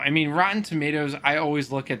don't know. I mean, Rotten Tomatoes, I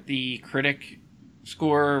always look at the critic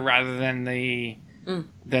score rather than the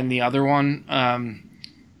other one.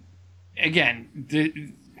 Again,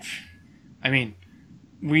 I mean,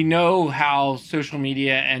 we know how social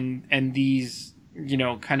media and these,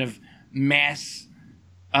 kind of mass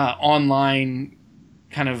online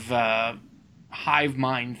kind of hive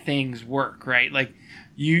mind things work, right? Like,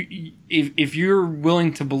 if you're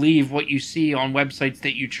willing to believe what you see on websites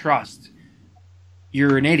that you trust,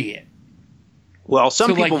 you're an idiot. Well,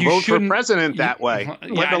 some people vote for shouldn't- president that way, Yeah,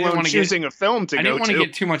 let I didn't alone wanna choosing a film to I go didn't want to. to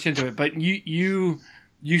get too much into it, but you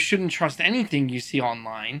shouldn't trust anything you see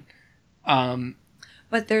online.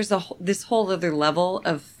 But there's this whole other level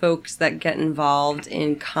of folks that get involved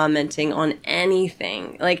in commenting on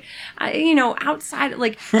anything. Like, outside,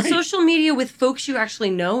 like, Right. social media with folks you actually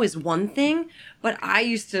know is one thing. But I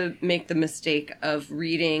used to make the mistake of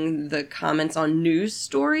reading the comments on news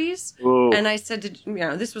stories. Ooh. And I said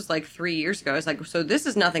this was like 3 years ago. I was like, so this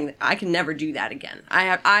is nothing. I can never do that again. I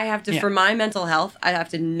have to, Yeah. for my mental health, I have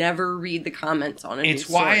to never read the comments on a news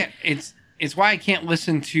story. It's why I can't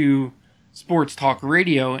listen to sports talk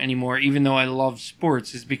radio anymore, even though I love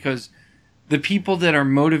sports, is because the people that are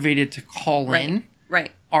motivated to call in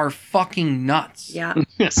Right. are fucking nuts. Yeah.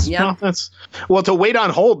 Yes. Yeah. Well, to wait on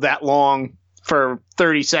hold that long for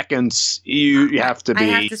 30 seconds, you have to I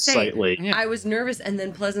have be to say, slightly. Yeah. I was nervous and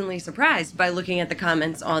then pleasantly surprised by looking at the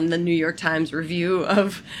comments on the New York Times review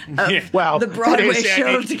of Well, the Broadway it is, I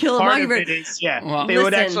show mean, To Kill a part of Mockingbird. it is, they would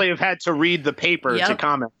Listen. actually have had to read the paper to Yep.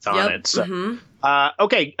 comment on Yep. it. So. Mhm.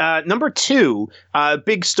 Okay, number 2,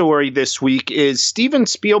 big story this week is Steven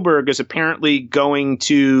Spielberg is apparently going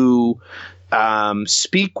to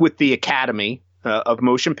speak with the Academy of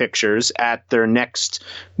Motion Pictures at their next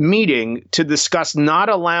meeting to discuss not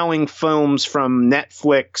allowing films from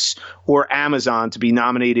Netflix or Amazon to be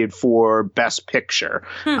nominated for Best Picture.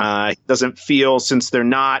 He doesn't feel, since they're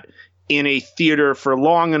not in a theater for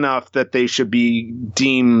long enough that they should be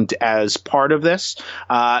deemed as part of this.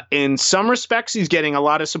 In some respects, he's getting a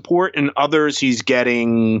lot of support. In others, he's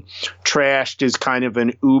getting trashed as kind of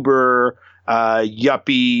an uber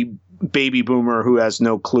yuppie baby boomer who has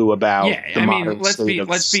no clue about the modern state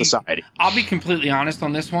of society. I'll be completely honest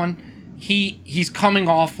on this one. He's coming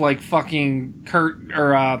off like fucking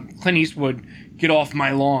Clint Eastwood, get off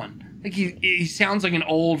my lawn. Like he sounds like an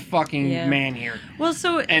old fucking man here. Well,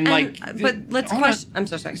 but let's question. I'm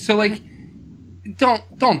so sorry. So like,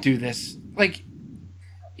 don't do this. Like,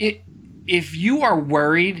 if you are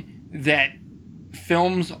worried that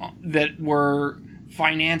films that were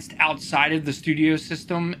financed outside of the studio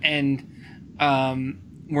system and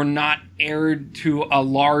were not aired to a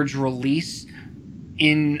large release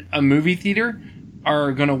in a movie theater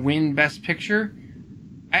are going to win Best Picture,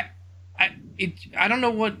 I don't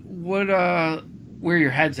know what where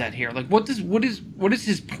your head's at here. Like, what is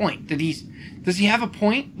his point? Does he have a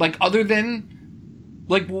point? Like, other than,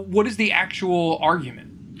 like, what is the actual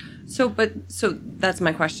argument? So that's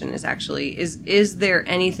my question. Is there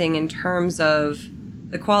anything in terms of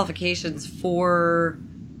the qualifications for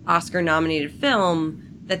Oscar-nominated film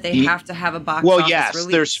that they have to have a box office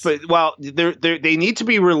release? They need to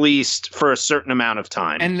be released for a certain amount of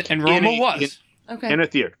time. And Roma was. Okay. In a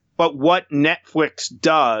theater. But what Netflix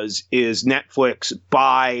does is Netflix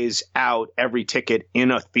buys out every ticket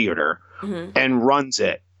in a theater and runs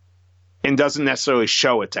it and doesn't necessarily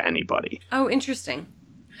show it to anybody. Oh, interesting.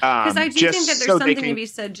 Because I do think that there's something to be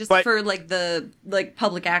said for like the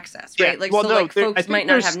public access, right? Folks might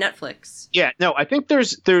not have Netflix. Yeah, no, I think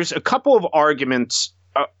there's a couple of arguments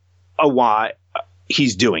why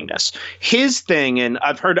he's doing this. His thing, and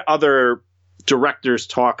I've heard other directors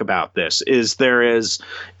talk about this, is there is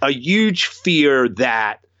a huge fear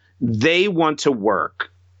that they want to work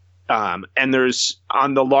and there's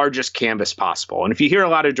on the largest canvas possible. And if you hear a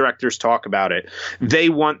lot of directors talk about it, they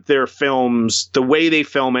want their films, the way they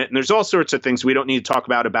film it. And there's all sorts of things we don't need to talk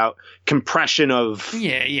about compression of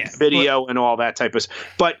video and all that type of stuff.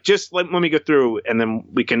 But just let me go through and then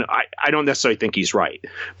we can, I don't necessarily think he's right,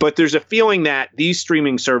 but there's a feeling that these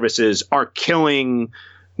streaming services are killing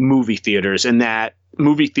movie theaters and that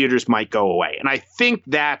movie theaters might go away. And I think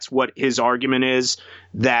that's what his argument is,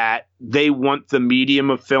 that they want the medium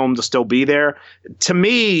of film to still be there. To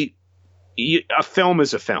me, a film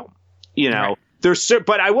is a film, you know. Right.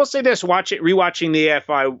 But I will say this, rewatching the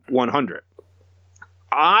AFI 100.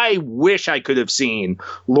 I wish I could have seen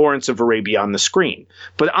Lawrence of Arabia on the screen,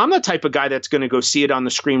 but I'm the type of guy that's going to go see it on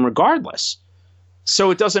the screen regardless. So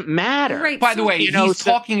it doesn't matter. Right. By the way, he's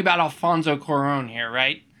talking about Alfonso Cuarón here,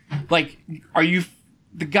 right? Like,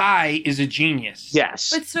 the guy is a genius.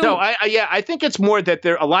 Yes. I think it's more that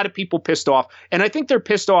there are a lot of people pissed off. And I think they're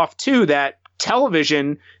pissed off, too, that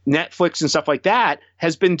television, Netflix and stuff like that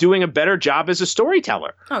has been doing a better job as a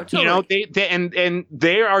storyteller. Oh, totally. You know,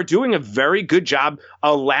 they are doing a very good job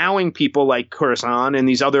allowing people like Cuarón and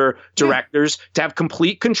these other directors to have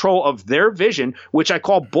complete control of their vision, which I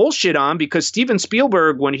call bullshit on, because Steven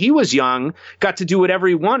Spielberg, when he was young, got to do whatever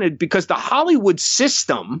he wanted because the Hollywood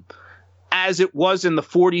system, as it was in the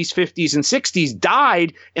 40s, 50s, and 60s,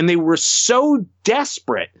 died, and they were so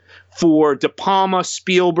desperate for De Palma,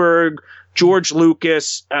 Spielberg, George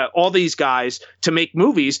Lucas, all these guys to make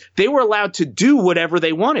movies, they were allowed to do whatever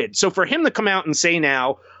they wanted. So for him to come out and say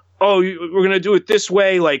now, oh, we're going to do it this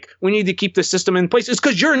way, like we need to keep the system in place, it's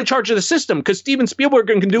because you're in charge of the system, because Steven Spielberg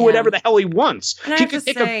can do whatever the hell he wants. And I have to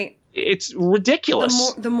say, it's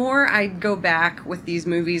ridiculous. The more I go back with these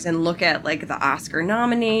movies and look at like the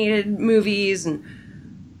Oscar-nominated movies, and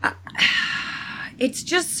it's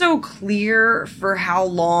just so clear for how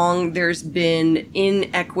long there's been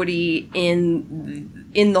inequity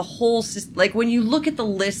in the whole system. Like when you look at the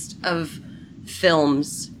list of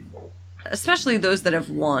films, especially those that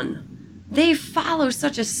have won, they follow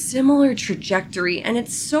such a similar trajectory, and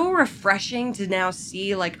it's so refreshing to now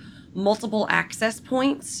see like multiple access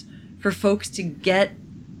points for folks to get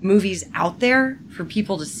movies out there, for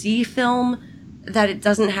people to see film, that it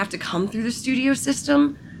doesn't have to come through the studio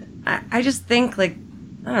system. I just think, like,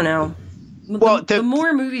 I don't know. The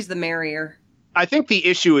more movies, the merrier. I think the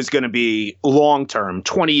issue is going to be long-term,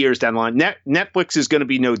 20 years down the line. Netflix is going to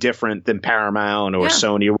be no different than Paramount or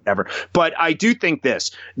Sony or whatever. But I do think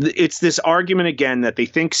it's this argument again that they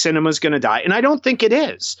think cinema is going to die. And I don't think it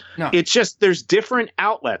is. No. It's just there's different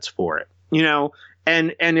outlets for it, you know?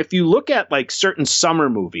 And if you look at like certain summer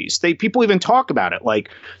movies, people even talk about it.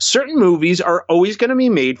 Like certain movies are always going to be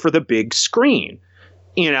made for the big screen.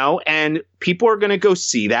 and people are going to go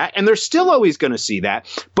see that, and they're still always going to see that.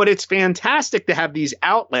 But it's fantastic to have these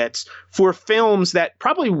outlets for films that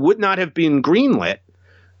probably would not have been greenlit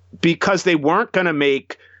because they weren't going to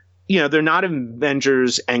make, they're not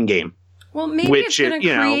Avengers Endgame. Well, maybe it's going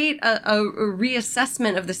to create a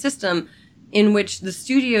reassessment of the system in which the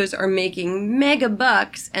studios are making mega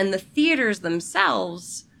bucks and the theaters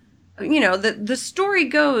themselves, the story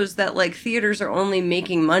goes that like theaters are only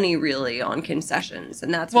making money really on concessions,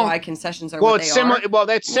 and that's why concessions are what they are. Well,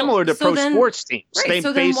 that's similar to pro sports teams. Right, they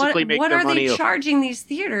so basically then what are they charging these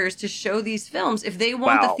theaters to show these films? If they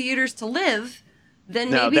want the theaters to live, then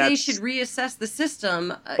maybe they should reassess the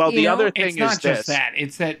system. Well, the other thing is not just that.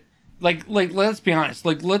 It's that like let's be honest.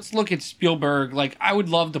 Like let's look at Spielberg. Like I would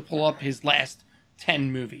love to pull up his last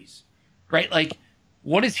 10 movies, right? Like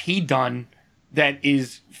what has he done that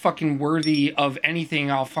is fucking worthy of anything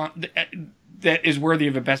I'll find that is worthy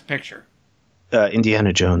of a Best Picture?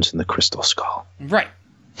 Indiana Jones and the Crystal Skull. Right.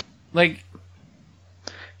 Like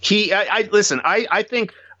listen, I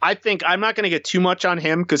think I'm not going to get too much on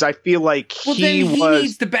him because I feel like he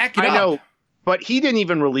needs to back it up. I know, but he didn't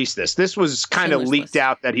even release this. This was kind of leaked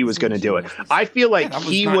out that he was going to do it. I feel like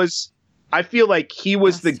he was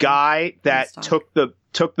the guy that took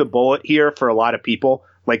the bullet here for a lot of people.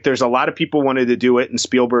 Like there's a lot of people wanted to do it, and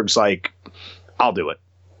Spielberg's like, I'll do it.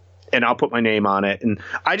 And I'll put my name on it. And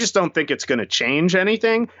I just don't think it's going to change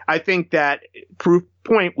anything. I think that proof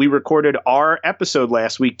point, we recorded our episode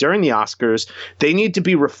last week during the Oscars. They need to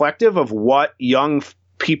be reflective of what young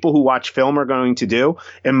people who watch film are going to do.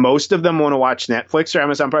 And most of them want to watch Netflix or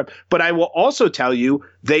Amazon Prime. But I will also tell you,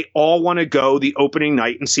 they all want to go the opening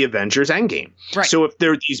night and see Avengers Endgame. Right. So if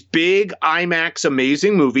there are these big IMAX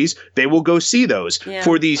amazing movies, they will go see those. Yeah.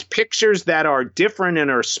 For these pictures that are different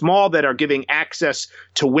and are small, that are giving access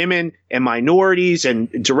to women and minorities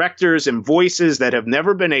and directors and voices that have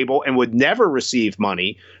never been able and would never receive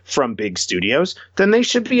money from big studios, then they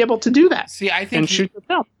should be able to do that. See, I think shoot the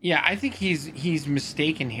film. Yeah, I think he's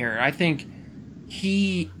mistaken here. I think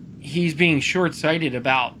he's being short-sighted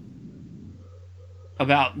about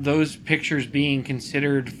those pictures being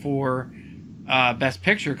considered for Best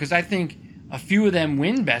Picture, because I think a few of them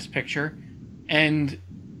win Best Picture and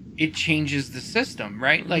it changes the system,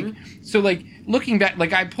 right? Mm-hmm. Like, so like looking back,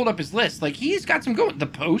 like I pulled up his list, like he's got some going, The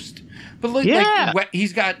Post, but like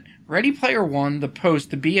he's got Ready Player One, The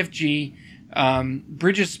Post, The BFG,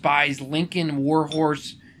 Bridge of Spies, Lincoln,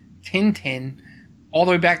 Warhorse, Tintin, all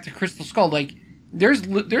the way back to Crystal Skull. Like there's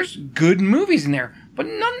good movies in there, but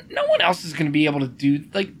no one else is going to be able to do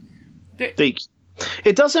like.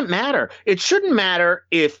 It doesn't matter. It shouldn't matter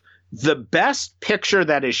if the best picture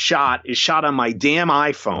that is shot on my damn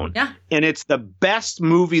iPhone. Yeah. And it's the best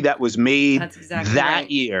movie that was made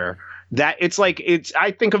year. That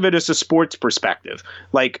I think of it as a sports perspective.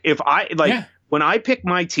 Like when I pick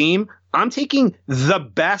my team, I'm taking the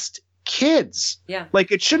best kids. Yeah.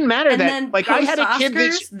 Like it shouldn't matter and that then like I had a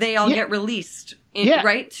kid they all get released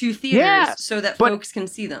right to theaters so that folks can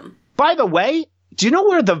see them. By the way, do you know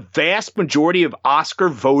where the vast majority of Oscar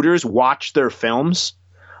voters watch their films?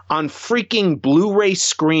 On freaking Blu-ray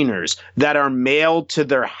screeners that are mailed to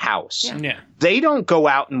their house. Yeah. They don't go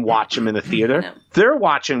out and watch them in the theater. No. They're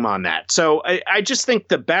watching them on that. So I just think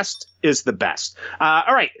the best is the best.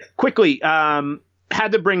 All right, quickly,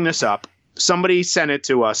 had to bring this up. Somebody sent it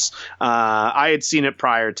to us. I had seen it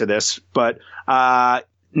prior to this, but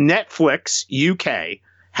Netflix UK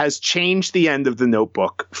has changed the end of The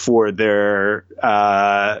Notebook for their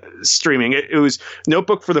streaming. It was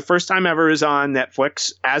Notebook for the first time ever is on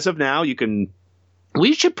Netflix. As of now,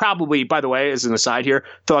 we should probably, by the way, as an aside here,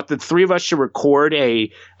 thought the three of us should record a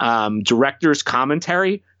director's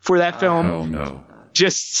commentary for that film. Oh, no.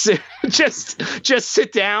 Just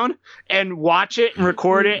sit down and watch it and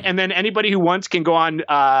record it, and then anybody who wants can go on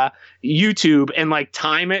YouTube and like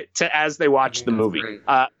time it to as they watch the movie.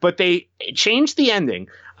 But they changed the ending.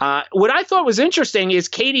 What I thought was interesting is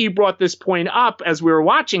Katie brought this point up as we were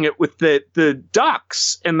watching it with the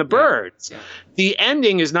ducks and the birds. Yeah. The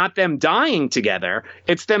ending is not them dying together;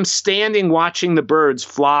 it's them standing watching the birds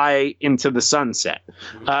fly into the sunset.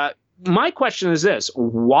 My question is this: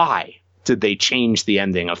 why did they change the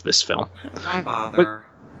ending of this film? Why bother?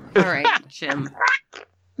 All right, Jim.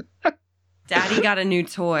 Daddy got a new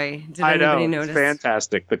toy. Did anybody notice? It's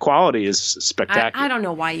fantastic. The quality is spectacular. I don't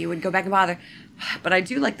know why you would go back and bother, but I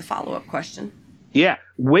do like the follow-up question. Yeah.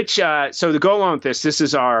 So to go along with this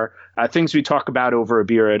is our things we talk about over a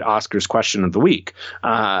beer at Oscars question of the week.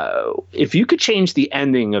 If you could change the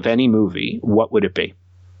ending of any movie, what would it be?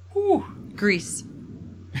 Ooh, Grease.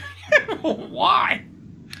 Why?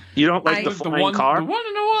 You don't like the flying car? The one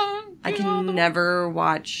and the one. I can never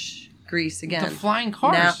watch Grease again. The flying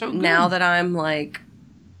car now, is so good. now that I'm like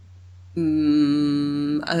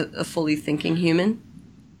a fully thinking human,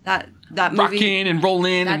 that movie rocking and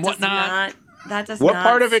rolling that and does whatnot. That does What not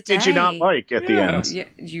part of it did you not stay. like at the end? Yeah,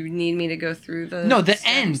 you need me to go through the The steps?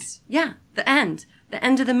 end. Yeah, the end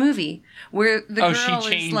of the movie where the Oh, girl she is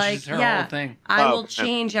changes like, her yeah, whole thing. I Oh, will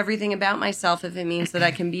change everything about myself if it means that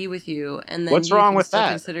I can be with you, and then What's you wrong can with still that?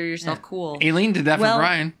 consider yourself cool. Aileen did that well, for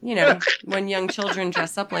Brian. you know, when young children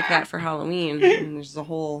dress up like that for Halloween, and there's a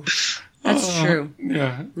whole. That's true.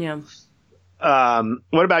 Yeah. Yeah.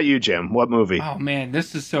 What about you, Jim? What movie? Oh man,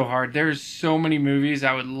 this is so hard. There's so many movies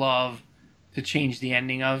I would love to change the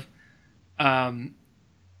ending of. I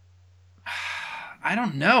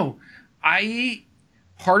don't know.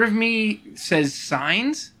 Part of me says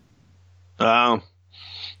Signs. Oh,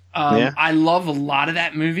 yeah. I love a lot of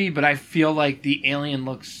that movie, but I feel like the alien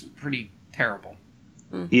looks pretty terrible.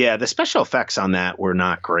 yeah. The special effects on that were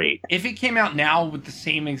not great. If it came out now with the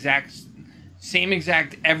same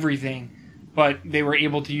exact everything, but they were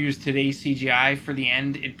able to use today's CGI for the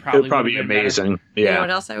end, it It probably would probably be would've been amazing. You know Yeah.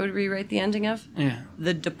 what else I would rewrite the ending of? better.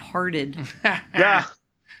 The Departed. Yeah.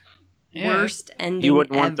 Yeah. Worst ending You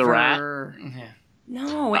wouldn't want the ever. rat? Yeah.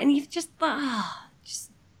 No, and you've just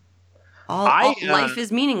all life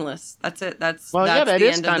is meaningless. That's it. That's Well, that's yeah, that the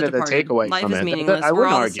is end kind of of the Departed. takeaway Life from is it. meaningless. I We're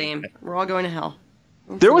wouldn't all the argue same. that. We're all going to hell.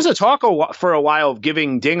 There was a talk for a while of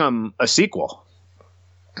giving Dingham a sequel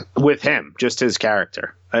with him, just his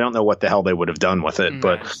character. I don't know what the hell they would have done with it,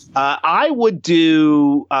 but I would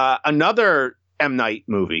do another M. Night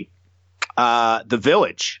movie, The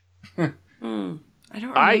Village. I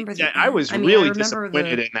don't remember. I was really remember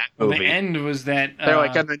disappointed in that Well, movie. the end was that They're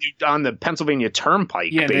like on the Pennsylvania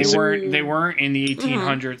Turnpike. yeah, basically. they weren't in the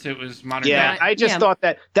 1800s. It was modern Yeah, day. I just Yeah. thought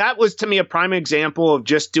that was to me a prime example of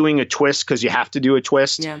just doing a twist because you have to do a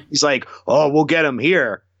twist. Yeah. He's like, oh, we'll get him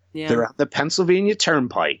here. Yeah. They're on the Pennsylvania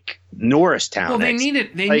Turnpike, Norristown. Well, they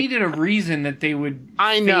That's- needed a reason that they would.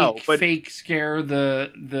 I know, but fake scare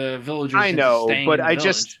the villagers. I into know, staying but in the I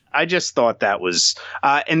village. just thought that was.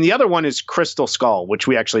 And the other one is Crystal Skull, which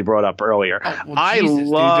we actually brought up earlier. Oh, well, I Jesus, dude,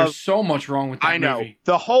 love. there's so much wrong with that I know movie.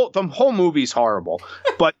 the whole movie's horrible,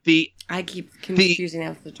 but I keep confusing that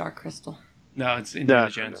with the Dark Crystal. No, it's Indiana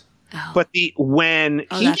Jones. But when he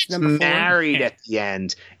that's gets number 4? married Yeah. at the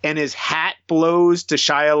end and his hat blows to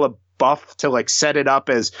Shia LaBeouf to like set it up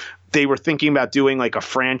as they were thinking about doing like a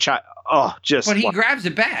franchise. Oh, just But he grabs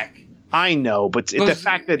it back. I know, but the Goes-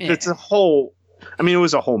 fact that yeah. it's a whole. I mean, it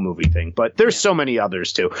was a whole movie thing, but there's so many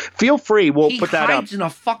others too. Feel free, we'll He put that up. hides in a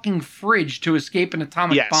fucking fridge to escape an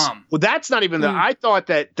atomic Yes. bomb. Well, that's not even the. I thought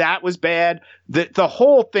that was bad. The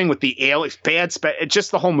whole thing with the aliens,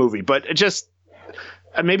 just the whole movie. But it just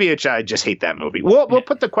maybe I just hate that movie. We'll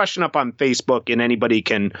put the question up on Facebook, and anybody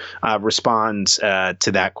can respond to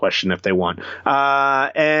that question if they want.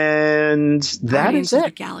 And that Guardians is of the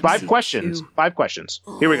it. Galaxy 5 questions. 2. 5 questions.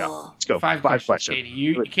 Here we go. Let's go. 5 questions.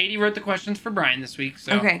 questions. Katie wrote the questions for Brian this week.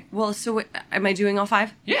 So Okay. Well, so am I doing all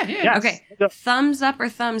 5? yeah. Yes. Okay. Thumbs up or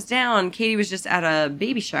thumbs down. Katie was just at a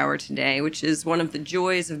baby shower today, which is one of the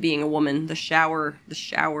joys of being a woman. The shower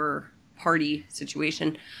party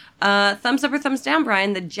situation. Thumbs up or thumbs down,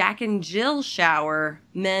 Brian? The Jack and Jill shower,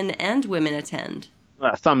 men and women attend.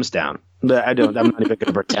 Thumbs down. I'm not even going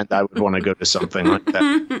to pretend I would want to go to something like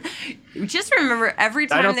that. Just remember, every I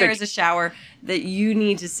time don't there think- is a shower, that you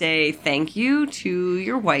need to say thank you to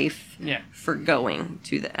your wife Yeah. for going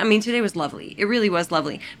to the. I mean, today was lovely. It really was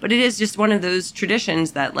lovely. But it is just one of those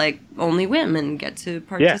traditions that like only women get to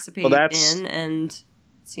participate that's- in, and it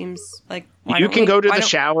seems like why You don't can we- go to why the don't-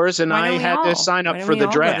 showers, and why I don't we had all? to sign Why up don't for we the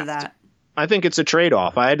all go to draft. that? I think it's a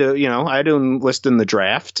trade-off. I had to enlist in the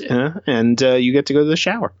draft, and you get to go to the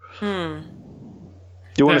shower. Do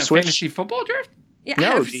you want The to switch? fantasy football draft? Yeah,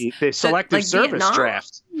 No, the selective like service Vietnam?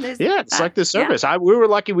 draft. There's Yeah, that. selective service. We were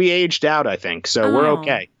lucky we aged out, I think, so we're Oh.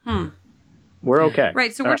 okay. We're okay.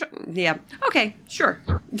 Right, so All yeah. Okay, sure.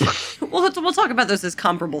 we'll talk about those as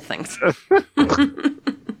comparable things.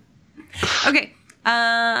 Okay,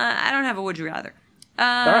 I don't have a would you rather.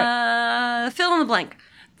 Fill in the blank.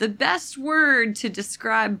 The best word to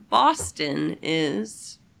describe Boston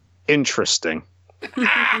is Interesting.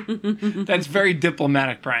 That's very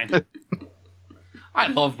diplomatic, Brian. I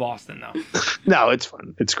love Boston though. No, it's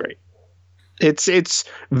fun. It's great. It's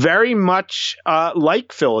very much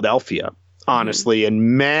like Philadelphia, honestly,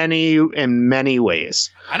 in many ways.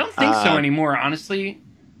 I don't think so anymore, honestly.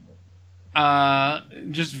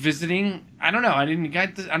 Just visiting, I don't know. I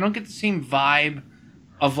don't get the same vibe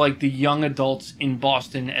of like the young adults in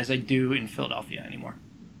Boston as I do in Philadelphia anymore.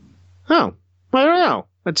 Oh, I don't know.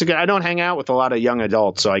 That's a good. I don't hang out with a lot of young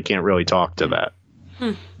adults, so I can't really talk to that.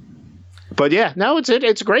 But yeah, no, it's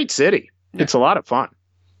a great city. Yeah. It's a lot of fun.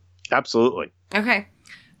 Absolutely. Okay.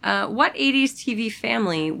 What 80s TV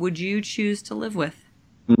family would you choose to live with?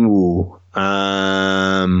 Ooh.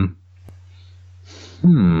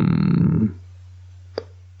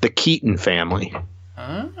 The Keaton family.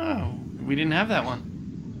 Oh, we didn't have that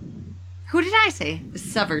one. Who did I say? The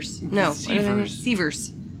Severs. No. Seavers.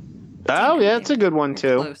 Seavers. Oh yeah, that's a good one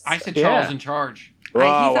too. Close. I said Yeah. Charles in charge.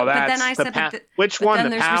 Oh, but then I said that which but one? then The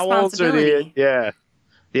there's Powells or the responsibility.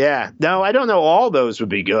 yeah. No, I don't know. All those would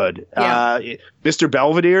be good. Yeah. Mr.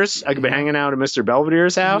 Belvedere's. I could be hanging out at Mr.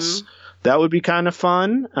 Belvedere's house. That would be kind of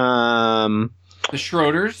fun. The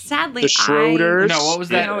Schroders. Sadly, The Schroders. No, what was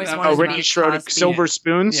that? I always Oh, wanted to Ricky be Schroeder, Cosby. Silver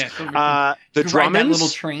Spoons. Yeah, Silver The You could ride that little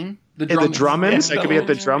Drummonds. train. The Drummonds. I could be at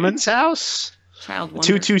the Drummonds house. Child Wonder.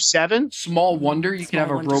 227. Small Wonder. You could have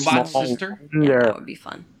a Wonder. robot Small sister. Yeah, There. that would be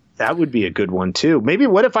fun. That would be a good one too. Maybe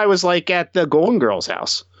what if I was like at the Golden Girls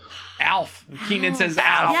house? Alf. Keenan says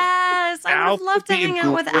Alf. Yes, I Alf would love would to be a hang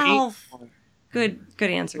out with great Alf. Good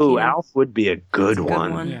answer. Ooh, Keenan. Alf would be a good That's a good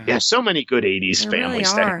one. one. Yeah. Yeah, so many good 80s There really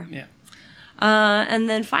families there. are. Yeah. And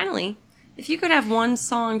then finally, if you could have one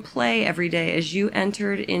song play every day as you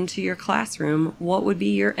entered into your classroom, what would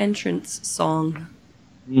be your entrance song?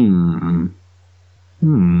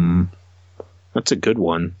 That's a good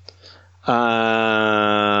one.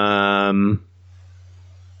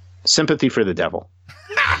 Sympathy for the Devil.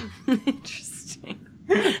 Interesting.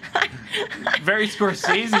 Very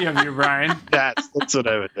Scorsese of you, Brian. That's what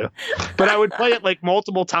I would do. But I would play it like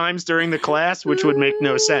multiple times during the class, which would make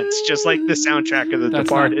no sense. Just like the soundtrack of The That's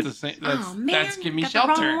Departed. not the same. That's, Oh man, that's Give Me got the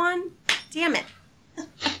wrong Shelter. one. Damn it.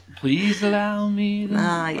 Please allow me to...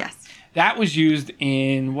 Yes. That was used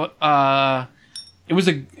in what? It was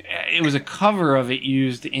a cover of it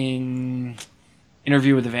used in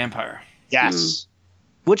Interview with the Vampire. Yes.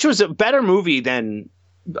 Which was a better movie than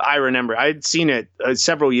I remember. I'd seen it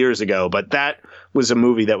several years ago, but that was a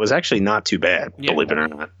movie that was actually not too bad, Yeah. believe it or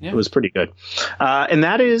not. Yeah. It was pretty good. And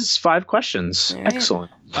that is 5 questions. All right.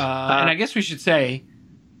 Excellent. And I guess we should say,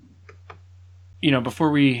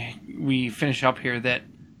 before we finish up here, that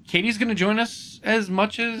Katie's going to join us as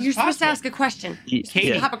much as You're supposed to possible. ask a question.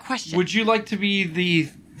 Katie, Have a question. would you like to be the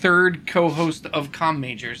third co-host of Com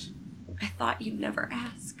Majors? I thought you'd never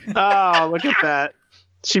ask. Oh, look at that.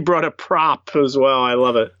 She brought a prop as well. I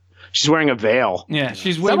love it. She's wearing a veil. Yeah,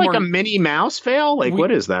 she's Is way that like more. a Minnie Mouse veil? Like,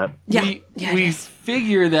 what is that? Yeah. we Yeah, we it is.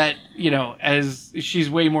 figure that as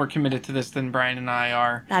she's way more committed to this than Brian and I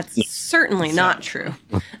are. That's certainly not true.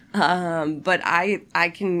 But I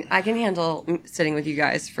can handle sitting with you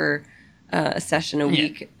guys for a session a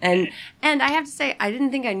week. And I have to say, I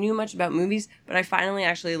didn't think I knew much about movies, but I finally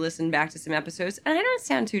actually listened back to some episodes, and I don't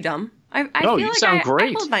sound too dumb. I No, feel you like sound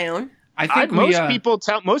great. I hold my own. I think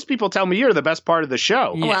Most people tell me you're the best part of the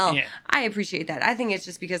show. Yeah, Well, yeah. I appreciate that. I think it's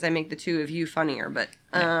just because I make the two of you funnier, but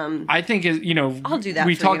I think I'll do that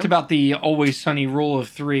We for talked you. about the Always Sunny rule of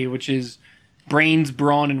 3, which is brains,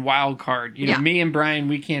 brawn, and wild card. Yeah. Me and Brian,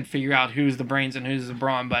 we can't figure out who's the brains and who's the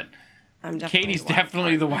brawn, but I'm definitely Katie's the wild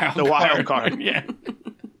definitely card. the wild The card. wild card. Yeah.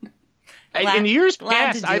 In years Glad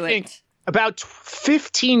past, to I do think it. about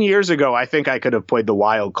 15 years ago, I think I could have played the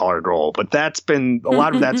wild card role, but a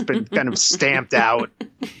lot of that's been kind of stamped out.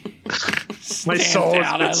 My soul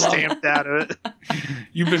has been stamped out of it.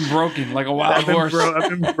 You've been broken like a wild horse. I've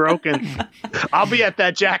been broken. I'll be at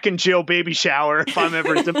that Jack and Jill baby shower if I'm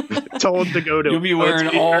ever told to go to. You'll be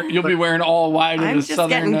wearing all white of I'm the just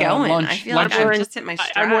southern getting going. lunch. I feel like lunch- I've just hit my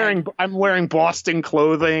stride. I'm wearing Boston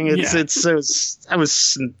clothing. Yeah. I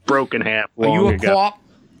was broken half Are long you a ago. cop?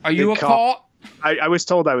 Are you a cop. cop? I was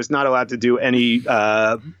told I was not allowed to do any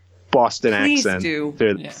Boston Please accent. do.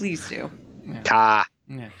 Yeah. Please do. Ah.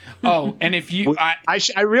 Yeah. Oh, and if you, I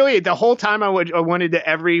really the whole time I wanted to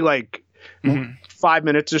every 5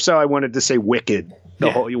 minutes or so I wanted to say wicked.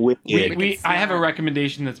 The whole wicked. I have a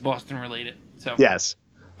recommendation that's Boston related. So Yes.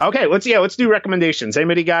 Okay, let's do recommendations.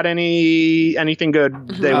 Anybody got anything good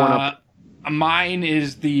they want to mine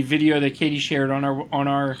is the video that Katie shared on our on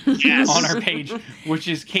our page, which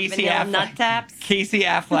is Casey Vanilla nut Affleck. taps. Casey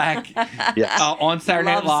Affleck Yes. on Saturday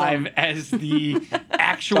Night Love Live some. as the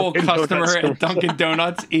actual Dunkin' customer Donuts at Dunkin'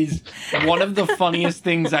 Donuts is one of the funniest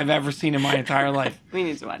things I've ever seen in my entire life. We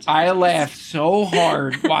need to watch it. I laughed so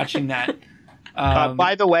hard watching that.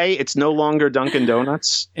 by the way, it's no longer Dunkin'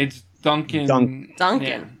 Donuts. It's Dunkin'. Dunkin'.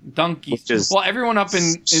 Yeah, Dunkies. Which is Well, everyone up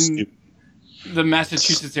in stupid. the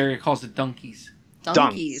Massachusetts area calls it Dunkies.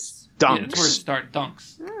 Donkeys. Yeah, that's where it Dunks. starts.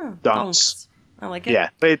 Dunks. Oh, Dunks. I like it. Yeah,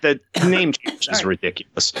 but the name change is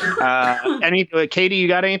ridiculous. Katie, you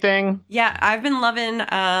got anything? Yeah, I've been loving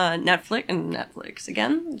Netflix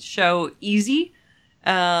again. Show Easy.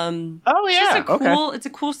 It's a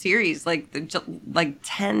cool series. Like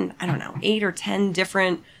 10, I don't know, 8 or 10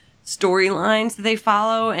 different storylines that they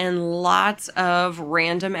follow, and lots of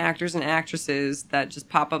random actors and actresses that just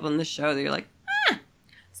pop up on the show that you're like,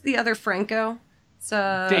 it's the other Franco. It's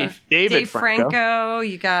Dave Franco.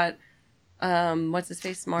 You got what's his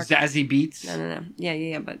face? Zazie Beetz. No.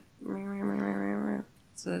 Yeah, but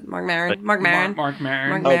so Mark Maron. Mark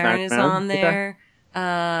Maron is on there.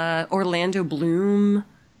 Orlando Bloom.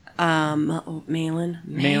 Malin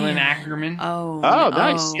Ackerman. Oh,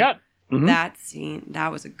 nice. Yeah. Mm-hmm. That scene,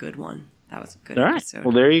 that was a good one. That was a good episode.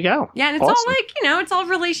 Well, there you go. Yeah, and it's all like, it's all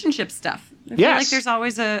relationship stuff. I feel like there's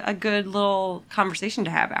always a good little conversation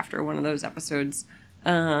to have after one of those episodes.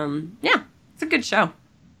 It's a good show.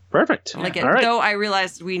 Perfect. I like it. All right. Though I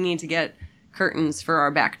realized we need to get curtains for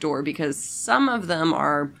our back door because some of them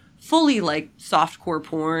are fully like softcore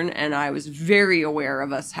porn, and I was very aware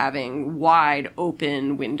of us having wide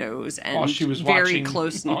open windows and very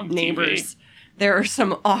close neighbors. There are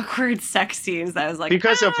some awkward sex scenes that I was like,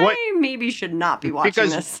 I maybe should not be watching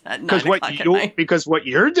this at 9 o'clock at night. Because what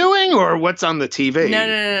you're doing or what's on the TV?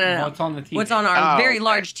 No. What's on the TV? What's on our very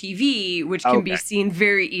large TV, which can be seen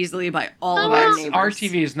very easily by all of our neighbors. Our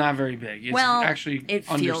TV is not very big. It's actually it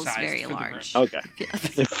feels undersized very large. Okay.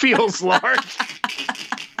 It feels large.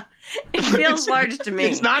 It feels large to me.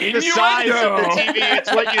 It's not the size of the TV.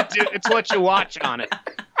 It's what you do. It's what you watch on it.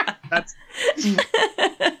 That's.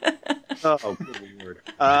 Oh, good Lord.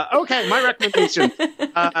 Okay, my recommendation.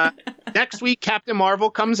 Next week, Captain Marvel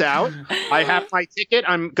comes out. I have my ticket.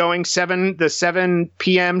 I'm going 7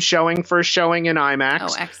 p.m. first showing in IMAX.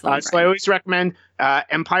 Oh, excellent. So I always recommend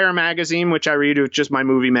Empire Magazine, which I read, which is my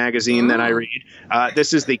movie magazine that I read.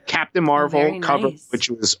 This is the Captain Marvel cover, which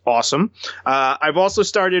was awesome. I've also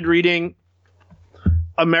started reading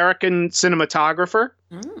American Cinematographer,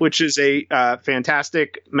 which is a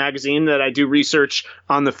fantastic magazine that I do research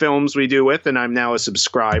on the films we do with, and I'm now a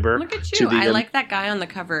subscriber. Look at you. I like that guy on the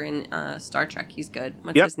cover in Star Trek. He's good.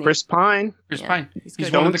 What's his name? Chris Pine. Chris Pine.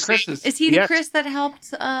 He's one of the Chris's. Is he the Chris that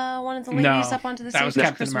helped one of the ladies up onto the stage? That was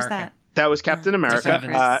Captain America. That was Captain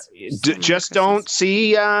America. Just don't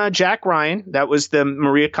see Jack Ryan. That was the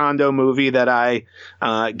Maria Kondo movie that I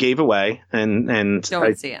gave away, and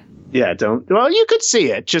don't see it. Yeah, don't. Well, you could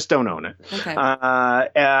see it, just don't own it. Okay.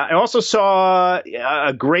 I also saw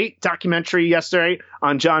a great documentary yesterday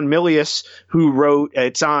on John Milius, who wrote.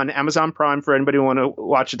 It's on Amazon Prime for anybody who want to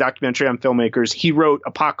watch a documentary on filmmakers. He wrote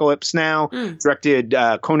Apocalypse Now, directed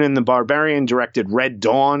Conan the Barbarian, directed Red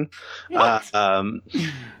Dawn.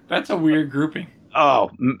 That's a weird grouping.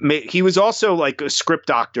 Oh, he was also like a script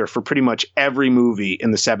doctor for pretty much every movie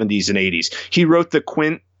in the 70s and 80s. He wrote the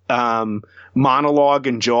Quint monologue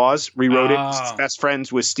in Jaws, rewrote it. He's best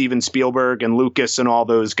friends with Steven Spielberg and Lucas and all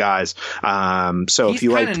those guys. So he's if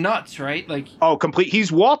you kind of nuts, right? Like complete.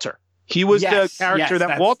 He's Walter. He was the character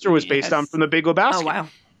that Walter was based on from The Big Lebowski. Oh wow.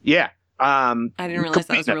 Yeah. I didn't realize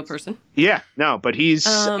that was a real person. Yeah. No, but he's.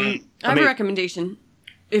 I have a recommendation.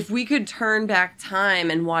 If we could turn back time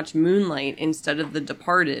and watch Moonlight instead of The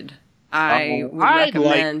Departed, I would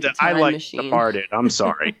recommend I like Machine. Departed. I'm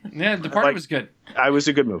sorry. Yeah, Departed was good. It was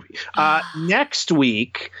a good movie. Next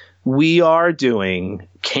week, we are doing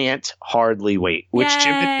Can't Hardly Wait, which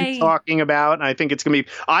Jim had been talking about, and I think it's going to be.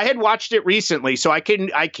 I had watched it recently, so I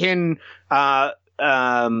can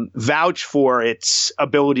vouch for its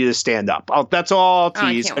ability to stand up. That's all I'll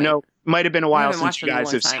tease. I know it might have been a while since you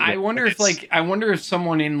guys have seen it. I wonder if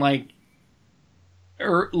someone in like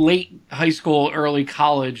late high school, early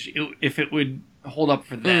college, if it would hold up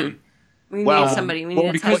for them. We need somebody. We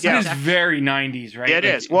need because it is very 90s, right? It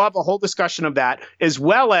is. We'll have a whole discussion of that, as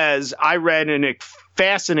well as I read a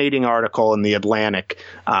fascinating article in The Atlantic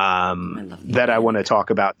that I want to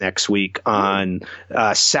talk about next week on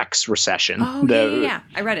sex recession. Oh, yeah.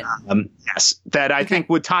 I read it. Yes, that I think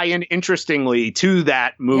would tie in interestingly to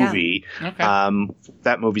that movie. Yeah. Okay.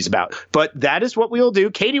 That movie's about. But that is what we'll do.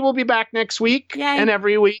 Katie will be back next week and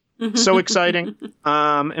every week. So exciting.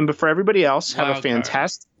 And for everybody else, have a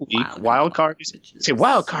fantastic week. Wildcard bitches. Say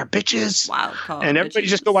Wildcard bitches. Wildcard and everybody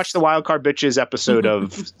just go watch the Wildcard bitches episode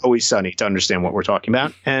of Always Sunny to understand what we're talking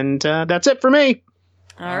about. And that's it for me.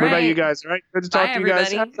 All right. What about you guys? All right. Good to talk to you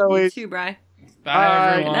guys. As always. You too, Bri.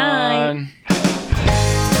 Bye, everyone. Good night.